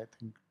Cambodia, I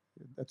think.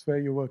 That's where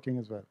you're working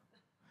as well.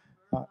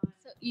 So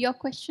your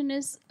question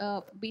is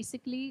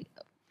basically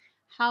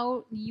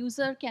how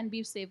user can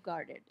be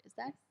safeguarded. Is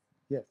that?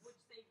 Yes.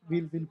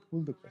 We'll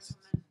pull the questions.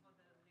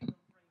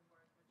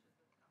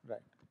 Right.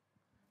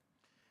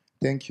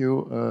 Thank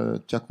you.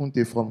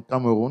 Chakunte from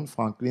Cameroon,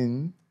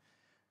 Franklin.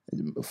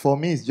 For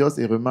me, it's just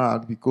a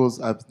remark because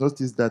I've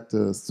noticed that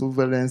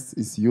surveillance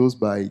is used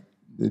by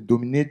the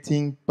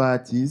dominating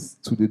parties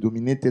to the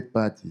dominated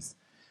parties.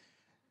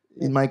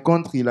 In my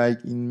country,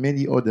 like in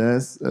many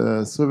others,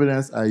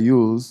 surveillance are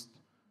used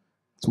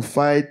to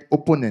fight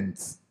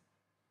opponents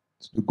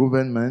to the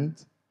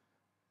government,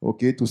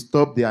 okay, to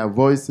stop their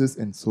voices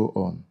and so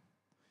on.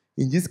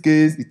 In this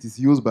case, it is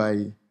used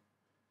by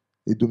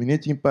the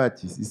dominating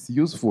parties. It's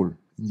useful.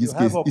 In this you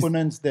case, have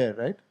opponents there,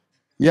 right?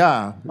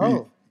 Yeah.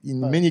 Oh.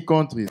 In many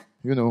countries,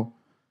 you know.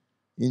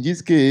 In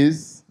this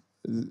case,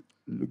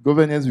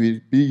 governors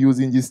will be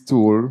using this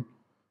tool,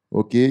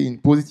 okay, in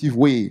positive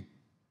way.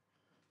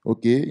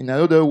 Okay. In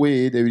another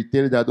way, they will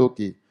tell that,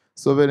 okay,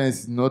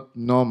 surveillance is not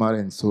normal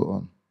and so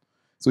on.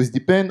 So it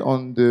depends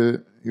on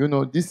the, you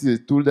know, this is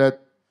a tool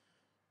that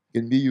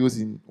can be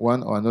used in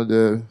one or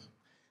another.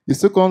 The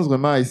second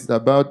remark is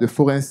about the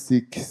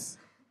forensics.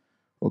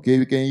 Okay,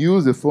 we can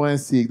use the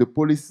forensic, the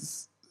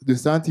police, the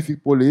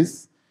scientific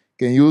police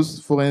can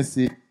use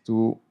forensic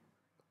to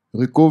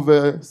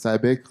recover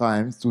cyber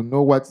crimes, to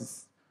know what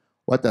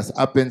has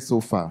happened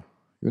so far,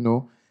 you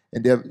know.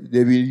 And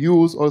they will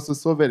use also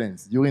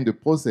surveillance during the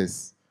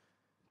process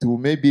to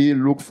maybe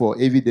look for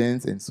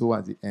evidence and so on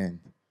at the end.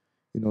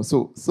 You know,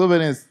 so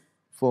surveillance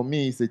for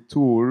me is a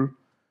tool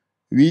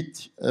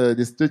which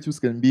the status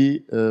can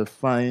be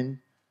fine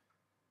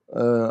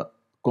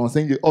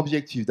concerning the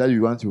objective that we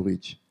want to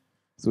reach.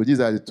 So these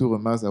are the two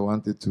remarks I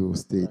wanted to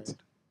state.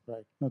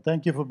 Right. No,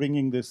 thank you for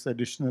bringing this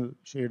additional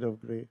shade of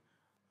gray.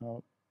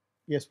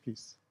 Yes,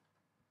 please.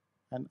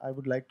 And I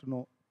would like to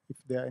know if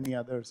there are any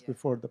others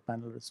before the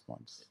panel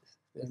response.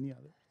 Any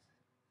others?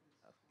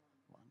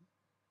 One.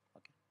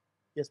 Okay.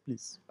 Yes,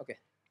 please. Okay.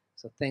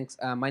 So thanks.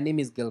 My name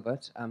is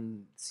Gilbert.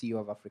 I'm CEO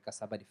of Africa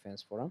Cyber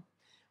Defense Forum.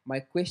 My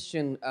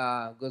question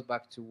goes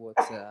back to what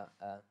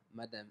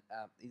Madam,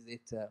 is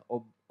it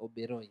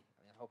Oberoi?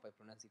 I hope I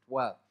pronounce it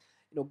well.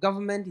 You know,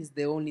 government is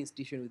the only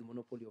institution with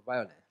monopoly of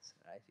violence,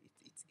 right?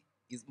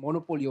 It's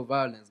monopoly of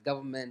violence.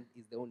 Government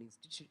is the only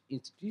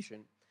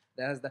institution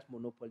that has that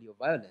monopoly of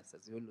violence,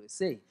 as you always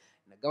say.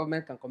 And the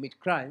government can commit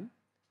crime,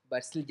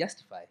 but still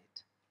justify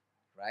it,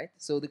 right?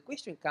 So the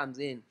question comes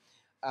in,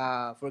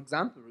 for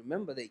example,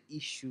 remember the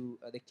issue,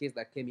 the case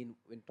that came in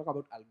when we talk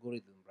about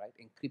algorithm, right?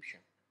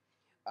 Encryption.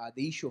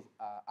 The issue of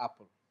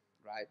Apple,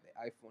 right?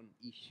 The iPhone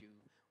issue,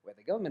 where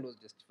the government was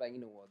justifying,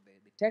 what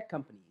the tech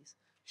companies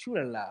should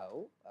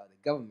allow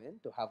the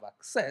government to have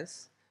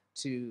access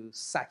to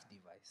such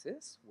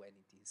devices when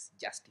it is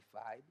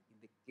justified in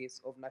the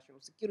case of national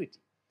security.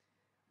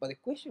 But the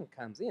question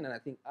comes in, and I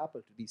think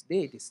Apple to this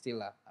day, it is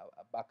still a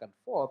back and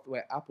forth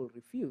where Apple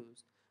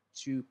refused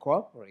to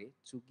cooperate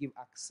to give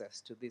access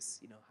to this,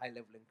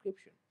 high-level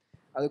encryption.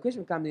 The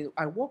question comes in: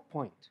 at what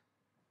point,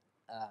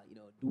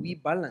 do we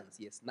balance?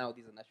 Yes, now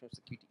this is a national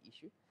security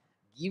issue.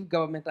 Give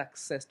government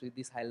access to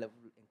this high-level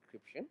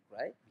encryption,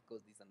 right?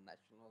 Because this is a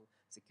national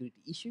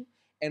security issue.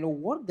 And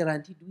what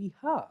guarantee do we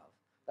have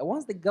that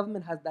once the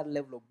government has that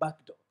level of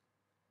backdoor,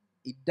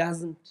 it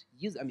doesn't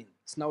use,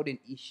 Snowden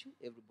issue,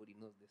 everybody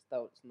knows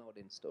the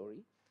Snowden story.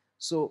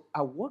 So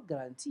what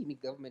guarantee the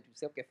government will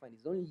say, okay, fine,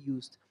 it's only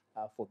used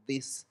for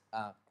this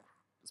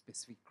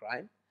specific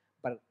crime,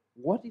 but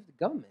what if the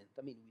government,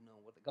 we know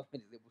what the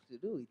government is able to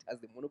do, it has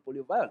the monopoly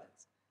of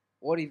violence.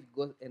 What if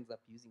it ends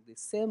up using the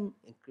same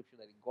encryption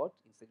that it got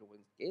in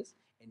Sejongwen's case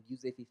and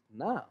uses it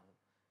now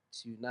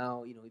to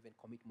even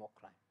commit more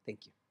crime?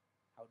 Thank you.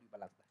 How do you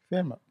balance that? Fair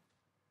enough.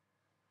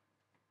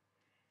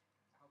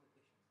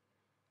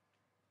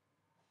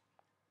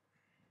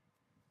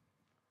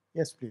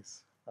 Yes,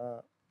 please.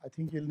 I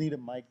think you'll need a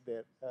mic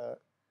there.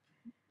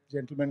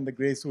 Gentleman in the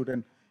gray suit.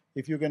 And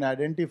if you can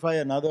identify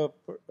another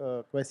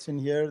question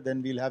here,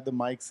 then we'll have the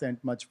mic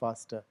sent much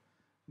faster.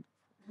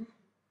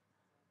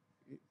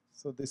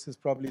 So this is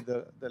probably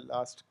the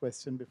last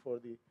question before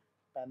the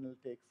panel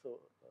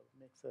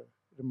makes a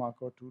remark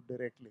or two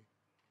directly.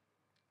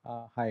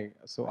 Hi.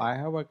 So I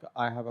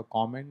have a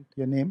comment.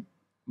 Your name?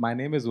 My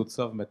name is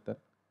Utsav Mittal.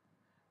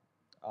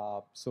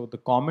 So the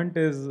comment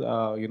is,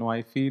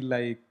 I feel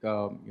like,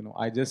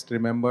 I just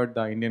remembered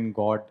the Indian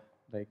god.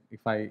 Like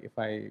if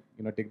I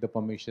take the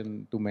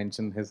permission to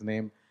mention his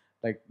name,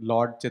 like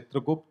Lord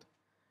Chitragupt.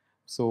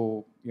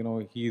 So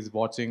he's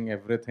watching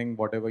everything,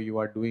 whatever you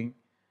are doing,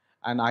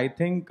 and I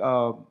think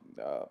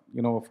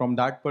from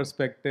that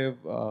perspective,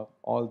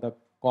 all the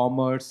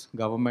commerce,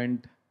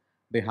 government,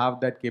 they have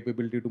that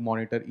capability to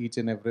monitor each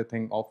and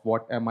everything of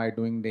what am I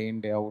doing day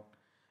in day out.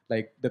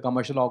 Like the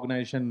commercial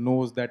organization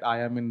knows that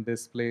I am in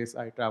this place,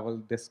 I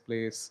travel this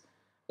place.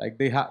 Like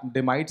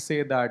they might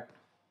say that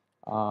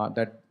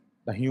that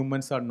the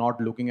humans are not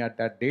looking at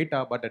that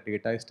data, but the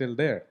data is still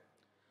there.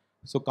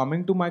 So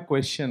coming to my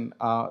question,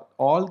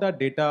 all the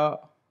data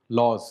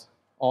laws,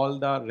 all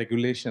the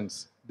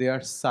regulations, they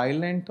are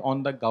silent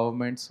on the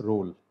government's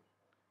role.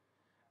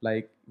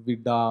 Like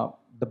with the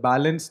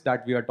balance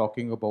that we are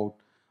talking about,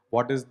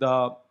 what is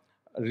the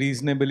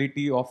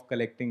reasonability of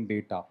collecting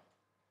data?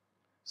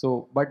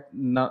 So, but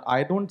no,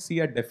 I don't see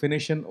a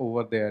definition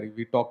over there.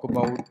 We talk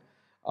about,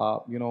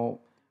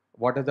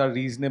 what is the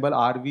reasonable?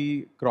 Are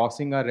we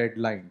crossing a red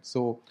line?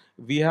 So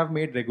we have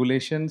made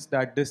regulations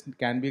that this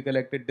can be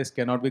collected, this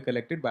cannot be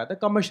collected by the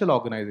commercial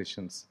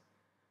organizations.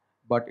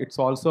 But it's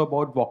also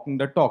about walking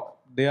the talk.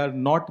 They are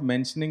not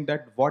mentioning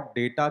that what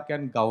data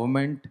can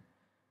government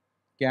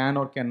can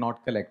or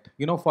cannot collect.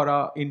 For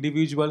a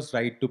individual's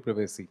right to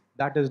privacy,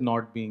 that is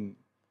not being,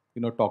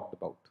 talked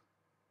about.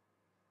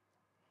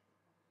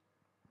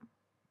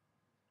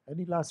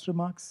 Any last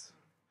remarks?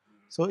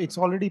 So it's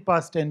already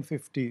past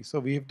 10:50, so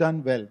we've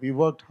done well. We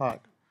worked hard.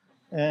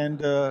 And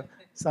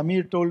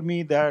Samir told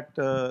me that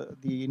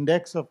the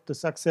index of the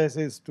success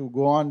is to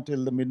go on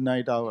till the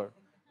midnight hour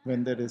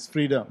when there is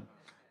freedom.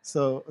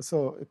 So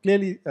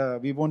clearly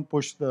we won't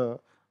push the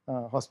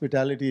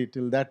hospitality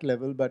till that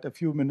level, but a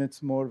few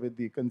minutes more with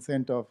the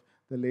consent of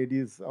the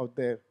ladies out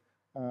there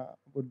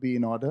would be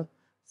in order.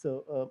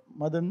 So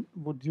Madan,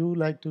 would you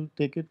like to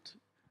take it,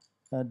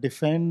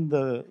 defend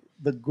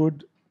the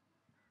good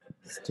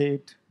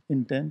state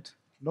intent?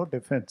 No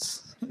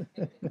defense.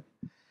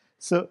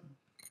 So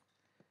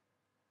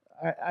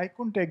I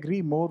couldn't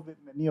agree more with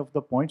many of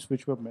the points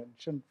which were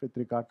mentioned with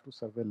regard to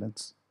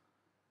surveillance.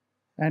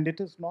 And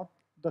it is not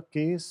the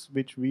case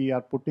which we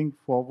are putting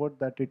forward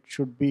that it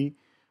should be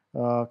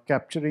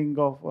capturing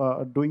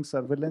of doing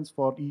surveillance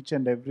for each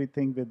and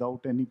everything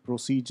without any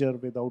procedure,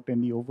 without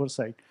any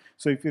oversight.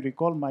 So if you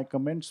recall, my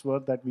comments were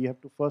that we have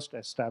to first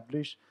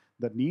establish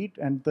the need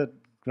and the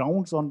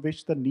grounds on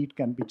which the need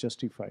can be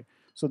justified.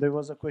 So there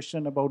was a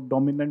question about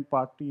dominant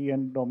party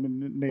and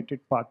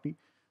dominated party.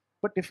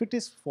 But if it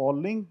is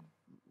falling,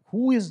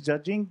 who is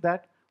judging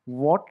that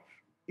what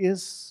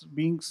is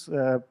being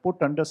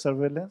put under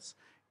surveillance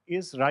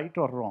is right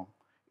or wrong?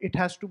 It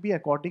has to be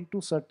according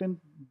to certain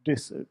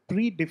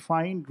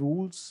predefined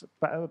rules,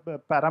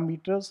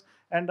 parameters,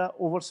 and an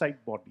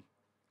oversight body.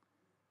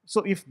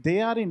 So if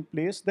they are in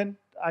place, then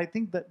I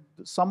think that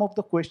some of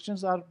the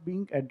questions are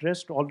being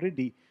addressed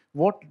already.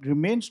 What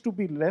remains to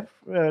be left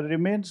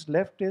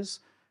is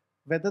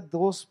whether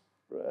those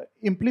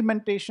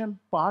implementation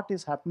part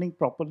is happening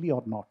properly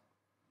or not.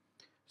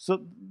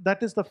 So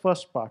that is the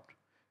first part.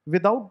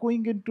 Without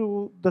going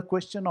into the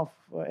question of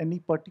any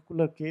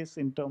particular case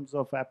in terms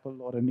of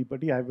Apple or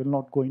anybody, I will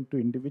not go into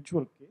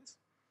individual case.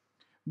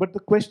 But the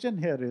question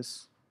here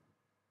is,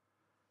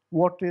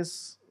 what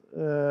is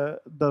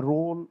the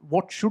role,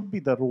 what should be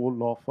the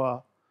role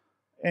of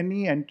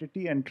any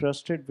entity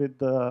entrusted with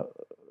the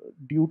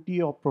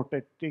duty of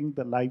protecting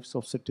the lives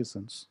of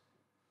citizens?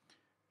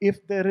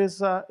 If there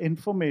is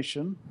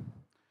information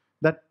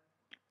that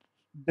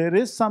there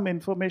is some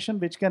information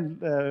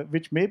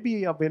which may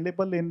be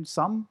available in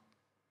some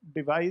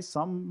device,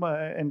 some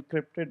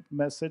encrypted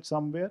message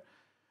somewhere,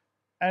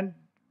 and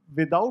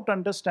without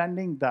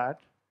understanding that,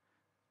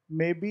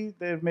 maybe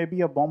there may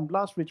be a bomb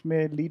blast which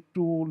may lead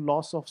to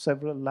loss of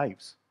several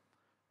lives.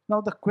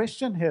 Now the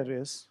question here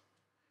is,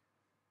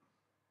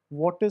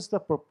 what is the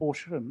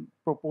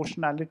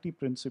proportionality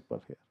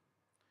principle here?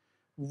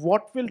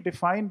 What will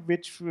define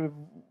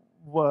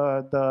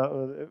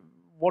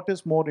what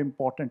is more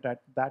important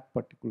at that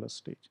particular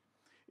stage?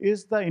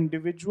 Is the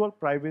individual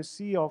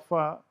privacy of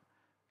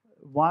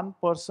one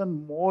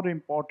person more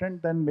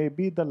important than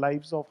maybe the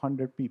lives of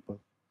 100 people?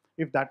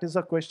 If that is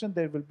a question,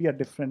 there will be a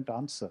different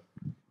answer.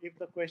 If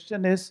the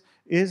question is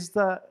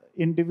the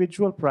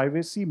individual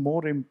privacy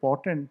more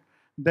important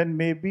than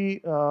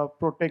maybe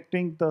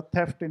protecting the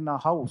theft in a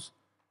house,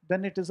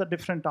 then it is a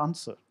different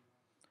answer.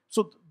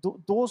 So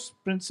those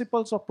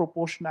principles of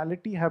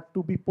proportionality have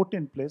to be put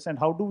in place. And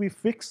how do we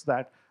fix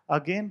that?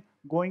 Again,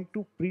 going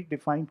to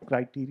predefined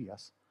criteria.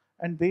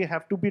 And they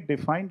have to be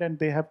defined and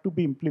they have to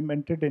be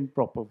implemented in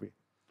proper way.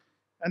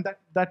 And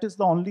that is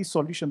the only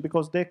solution,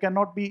 because there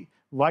cannot be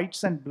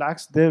whites and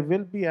blacks. There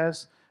will be,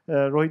 as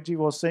Rohitji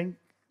was saying,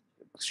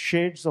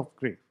 shades of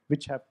gray,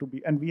 which have to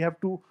be. And we have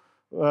to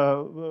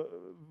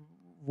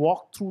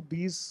walk through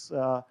these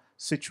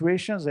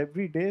situations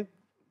every day,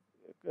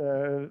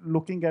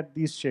 looking at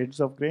these shades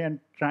of gray and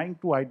trying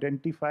to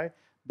identify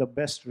the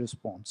best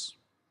response.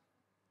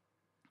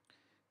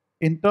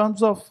 In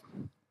terms of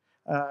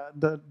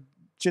the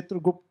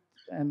Chitragupt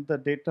and the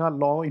data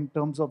law, in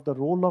terms of the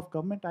role of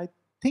government, I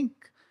think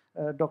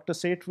Dr.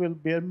 Seth will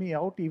bear me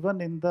out.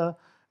 Even in the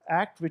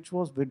act which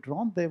was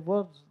withdrawn, there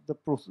were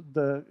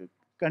the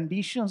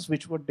conditions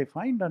which were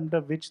defined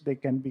under which they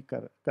can be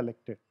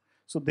collected.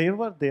 So they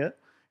were there.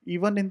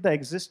 Even in the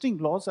existing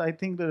laws, I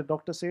think that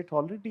Dr. Seth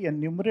already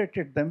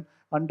enumerated them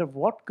under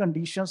what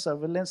conditions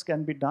surveillance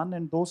can be done,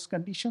 and those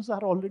conditions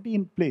are already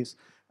in place.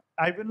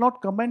 I will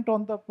not comment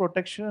on the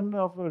protection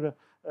of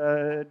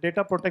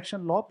data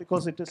protection law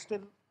because it is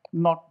still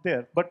not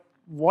there. But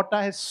what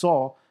I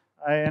saw,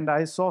 and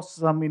I saw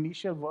some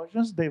initial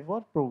versions, there were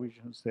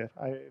provisions there.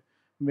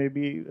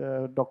 Maybe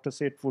Dr.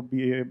 Seth would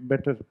be a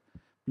better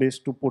place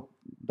to put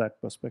that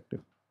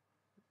perspective.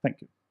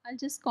 Thank you. I'll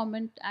just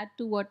add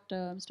to what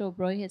Mr.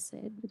 Oberoi has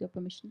said, with your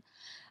permission.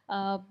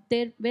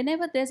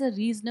 Whenever there's a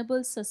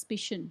reasonable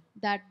suspicion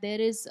that there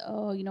is,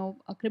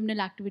 a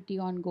criminal activity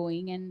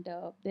ongoing, and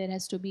there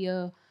has to be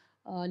a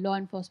law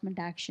enforcement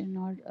action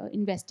or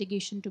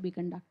investigation to be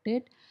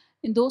conducted,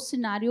 in those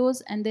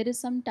scenarios, and there is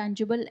some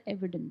tangible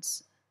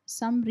evidence,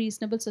 some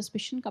reasonable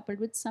suspicion coupled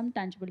with some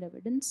tangible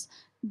evidence,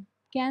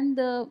 can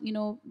the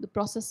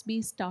process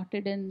be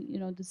started,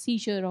 and the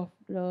seizure of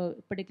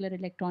particular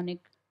electronic,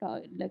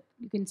 like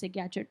you can say,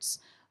 gadgets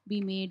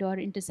be made, or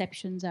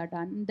interceptions are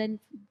done. And then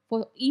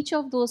for each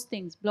of those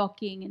things,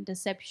 blocking,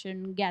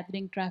 interception,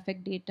 gathering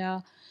traffic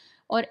data,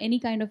 or any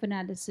kind of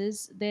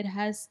analysis, there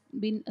has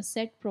been a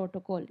set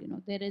protocol.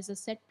 There is a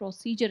set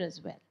procedure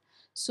as well.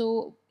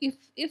 So if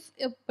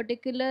a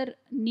particular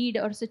need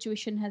or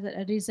situation has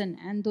arisen,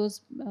 and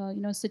those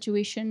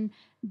situation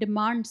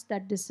demands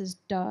that this is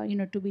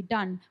to be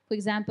done, for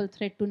example,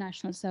 threat to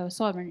national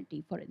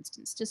sovereignty, for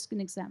instance, just an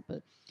example,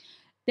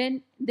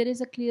 then there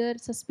is a clear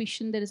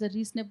suspicion, there is a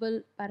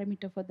reasonable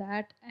parameter for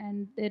that,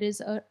 and there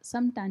is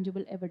some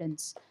tangible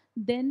evidence.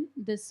 Then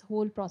this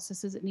whole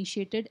process is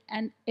initiated,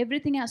 and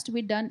everything has to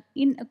be done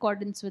in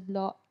accordance with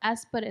law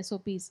as per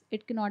SOPs.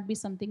 It cannot be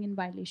something in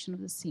violation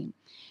of the same.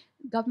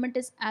 Government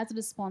is as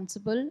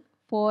responsible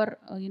for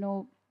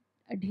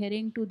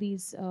adhering to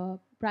these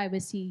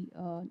privacy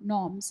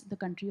norms in the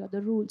country, or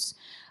the rules.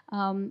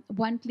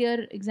 One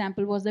clear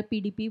example was the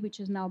PDP, which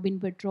has now been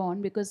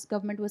withdrawn, because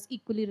government was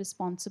equally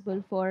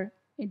responsible for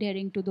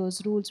adhering to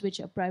those rules which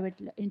a private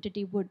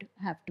entity would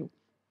have to.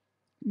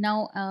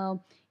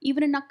 Now,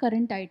 even in our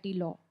current IT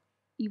law,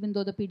 even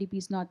though the PDP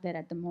is not there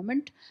at the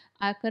moment,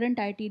 our current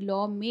IT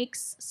law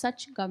makes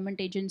such government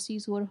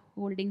agencies who are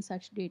holding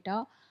such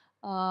data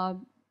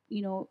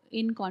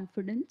in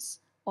confidence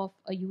of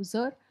a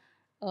user,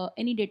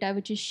 any data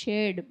which is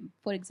shared,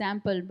 for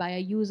example, by a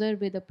user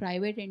with a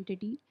private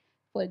entity,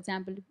 for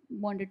example,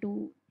 wanted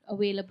to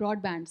avail a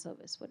broadband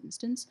service, for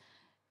instance.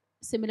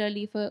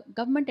 Similarly, if a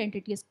government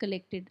entity has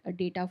collected a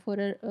data for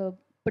a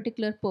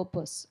particular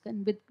purpose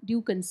and with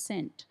due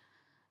consent,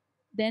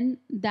 then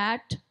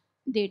that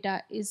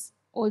data is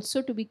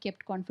also to be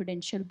kept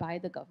confidential by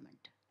the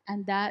government.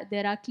 And that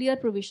there are clear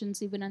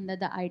provisions even under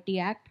the IT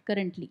Act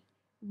currently,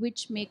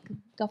 which make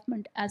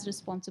government as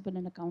responsible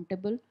and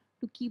accountable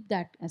to keep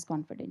that as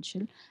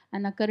confidential.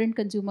 And our current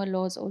consumer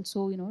laws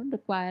also,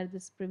 require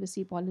this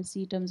privacy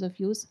policy terms of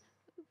use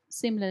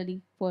similarly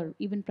for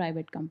even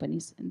private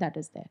companies, that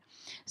is there.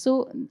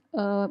 So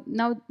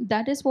now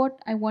that is what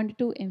I wanted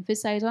to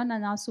emphasize on,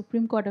 and our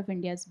Supreme Court of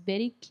India has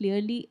very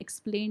clearly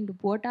explained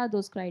what are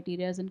those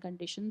criteria and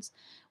conditions,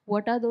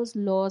 what are those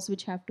laws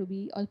which have to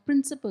be, or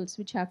principles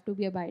which have to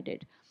be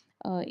abided.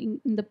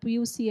 In the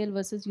PUCL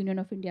versus Union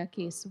of India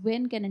case,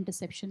 when can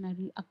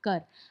interception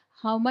occur,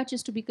 how much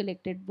is to be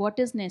collected, what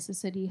is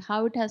necessary,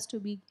 how it has to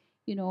be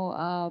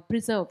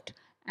preserved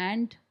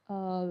and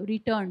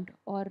returned,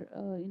 or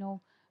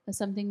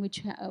something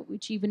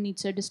which even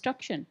needs a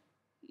destruction,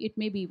 it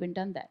may be even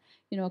done that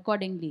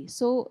accordingly.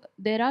 So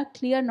there are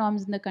clear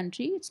norms in the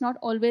country. It's not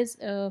always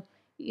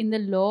in the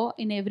law,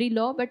 in every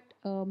law, but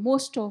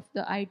most of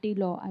the IT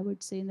law, I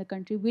would say, in the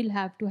country will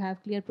have to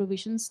have clear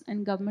provisions,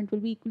 and government will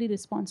be equally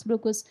responsible,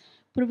 because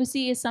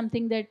privacy is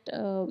something that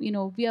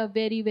we are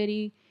very,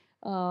 very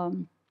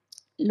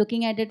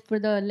looking at it for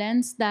the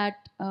lens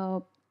that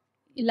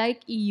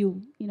like EU,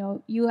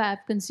 you have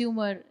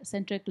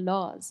consumer-centric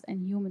laws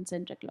and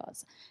human-centric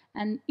laws,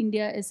 and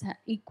India is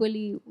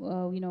equally,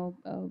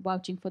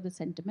 vouching for the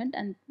sentiment,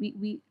 and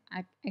we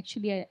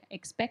actually are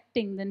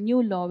expecting the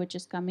new law which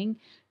is coming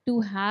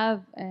to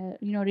have,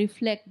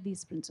 reflect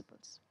these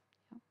principles.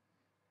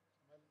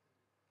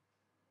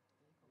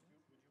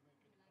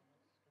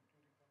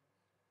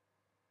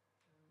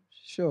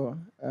 Sure.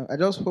 I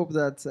just hope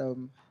that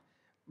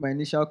my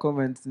initial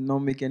comments did not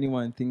make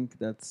anyone think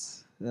that,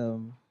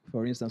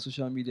 for instance,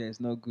 social media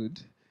is not good,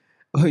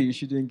 or you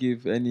shouldn't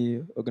give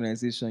any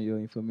organization your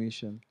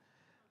information.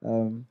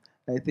 Um,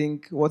 I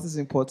think what is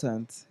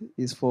important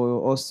is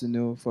for us to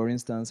know, for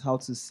instance, how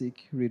to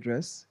seek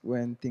redress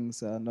when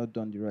things are not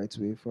done the right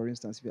way. For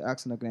instance, if you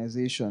ask an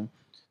organization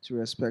to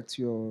respect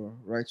your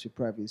right to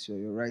privacy or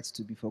your right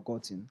to be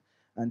forgotten,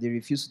 and they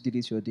refuse to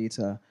delete your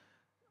data,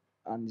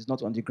 and it's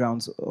not on the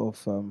grounds of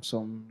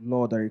some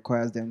law that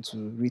requires them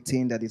to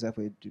retain that data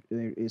for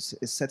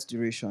a set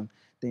duration,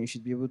 then you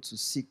should be able to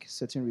seek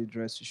certain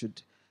redress.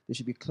 There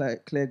should be clear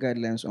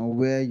guidelines on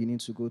where you need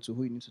to go to,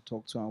 who you need to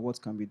talk to, and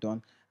what can be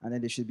done. And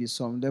then there should be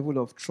some level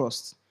of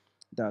trust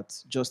that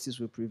justice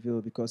will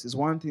prevail, because it's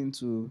one thing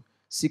to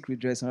seek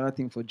redress, another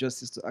thing for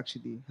justice to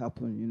actually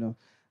happen.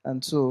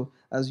 And so,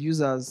 as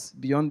users,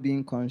 beyond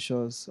being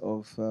conscious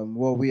of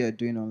what we are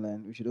doing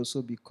online, we should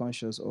also be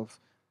conscious of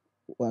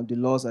the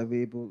laws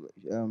available.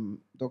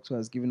 Doctor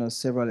has given us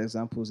several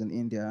examples in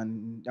India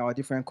and our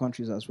different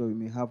countries as well. We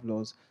may have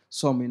laws,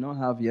 some may not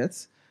have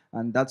yet,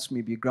 and that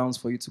may be grounds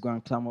for you to go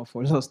and clamor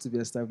for laws to be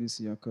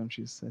established in your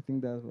countries. I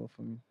think that's all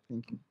for me.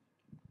 Thank you.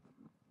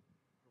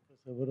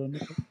 Professor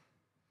Veronika?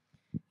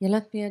 Yeah,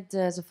 let me add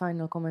as a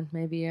final comment,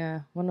 maybe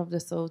one of the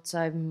thoughts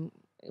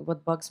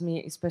what bugs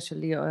me,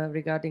 especially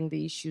regarding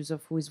the issues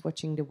of who is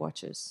watching the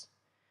watchers.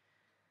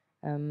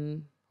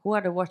 Who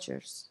are the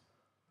watchers?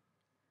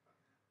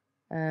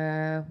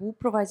 Who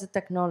provides the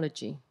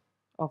technology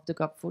of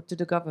to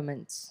the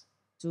governments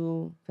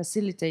to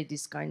facilitate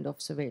this kind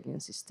of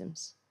surveillance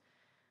systems?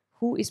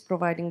 Who is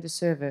providing the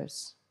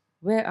servers?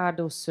 Where are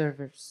those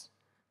servers?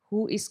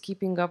 Who is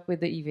keeping up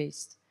with the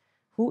e-waste?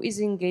 Who is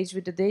engaged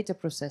with the data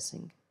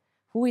processing?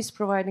 Who is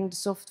providing the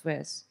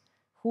softwares?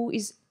 Who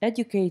is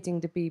educating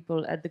the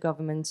people at the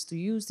governments to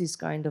use this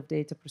kind of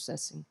data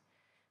processing?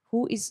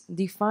 Who is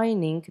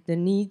defining the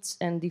needs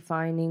and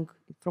defining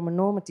from a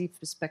normative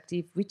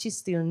perspective which is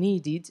still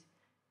needed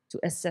to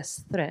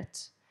assess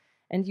threat?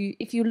 And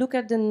if you look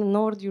at the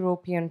North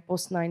European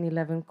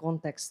post-9/11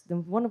 context,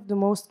 one of the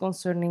most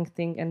concerning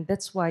thing, and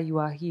that's why you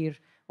are here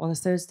on a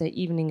Thursday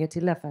evening at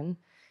 11,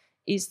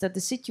 is that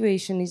the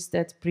situation is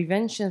that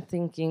prevention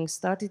thinking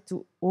started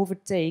to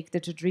overtake the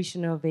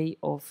traditional way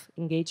of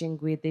engaging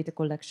with data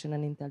collection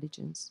and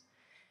intelligence.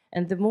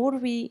 And the more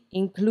we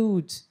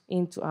include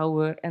into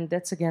our, and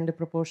that's again the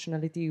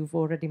proportionality you've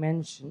already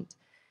mentioned,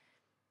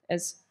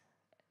 as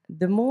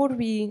the more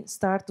we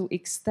start to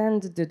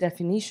extend the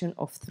definition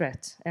of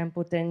threat and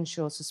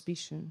potential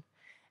suspicion,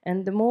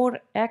 and the more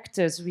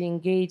actors we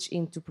engage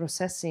into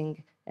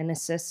processing and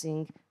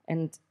assessing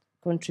and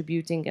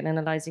contributing and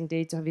analyzing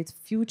data with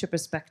future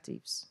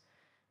perspectives,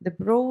 the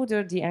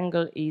broader the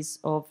angle is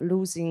of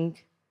losing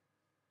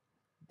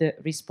the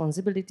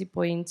responsibility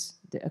points,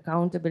 the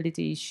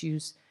accountability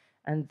issues,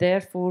 and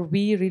therefore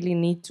we really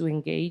need to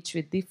engage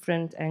with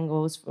different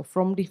angles,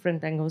 from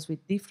different angles,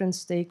 with different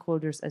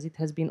stakeholders, as it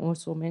has been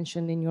also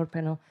mentioned in your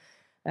panel,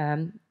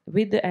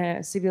 with the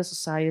civil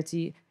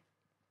society.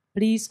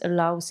 Please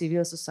allow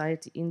civil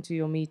society into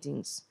your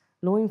meetings.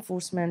 Law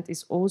enforcement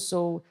is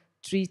also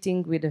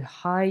treating with a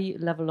high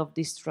level of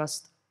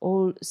distrust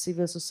all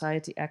civil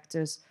society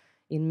actors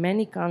in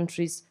many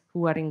countries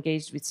who are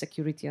engaged with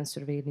security and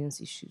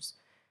surveillance issues.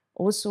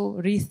 Also,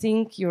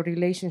 rethink your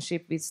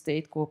relationship with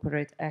state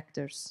corporate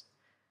actors.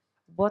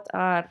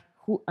 At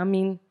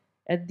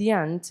the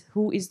end,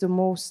 who is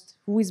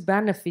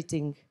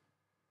benefiting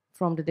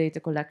from the data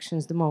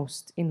collections the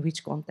most, in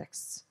which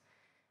contexts?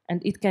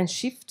 And it can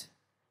shift,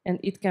 and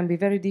it can be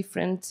very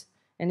different,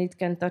 and it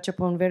can touch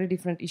upon very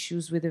different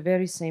issues with the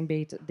very same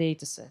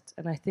data set.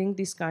 And I think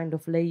this kind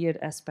of layered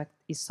aspect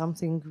is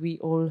something we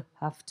all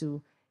have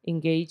to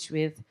engage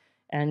with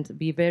and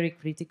be very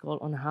critical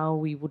on how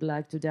we would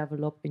like to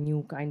develop a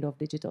new kind of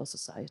digital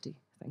society.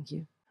 Thank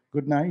you.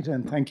 Good night,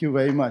 and thank you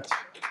very much.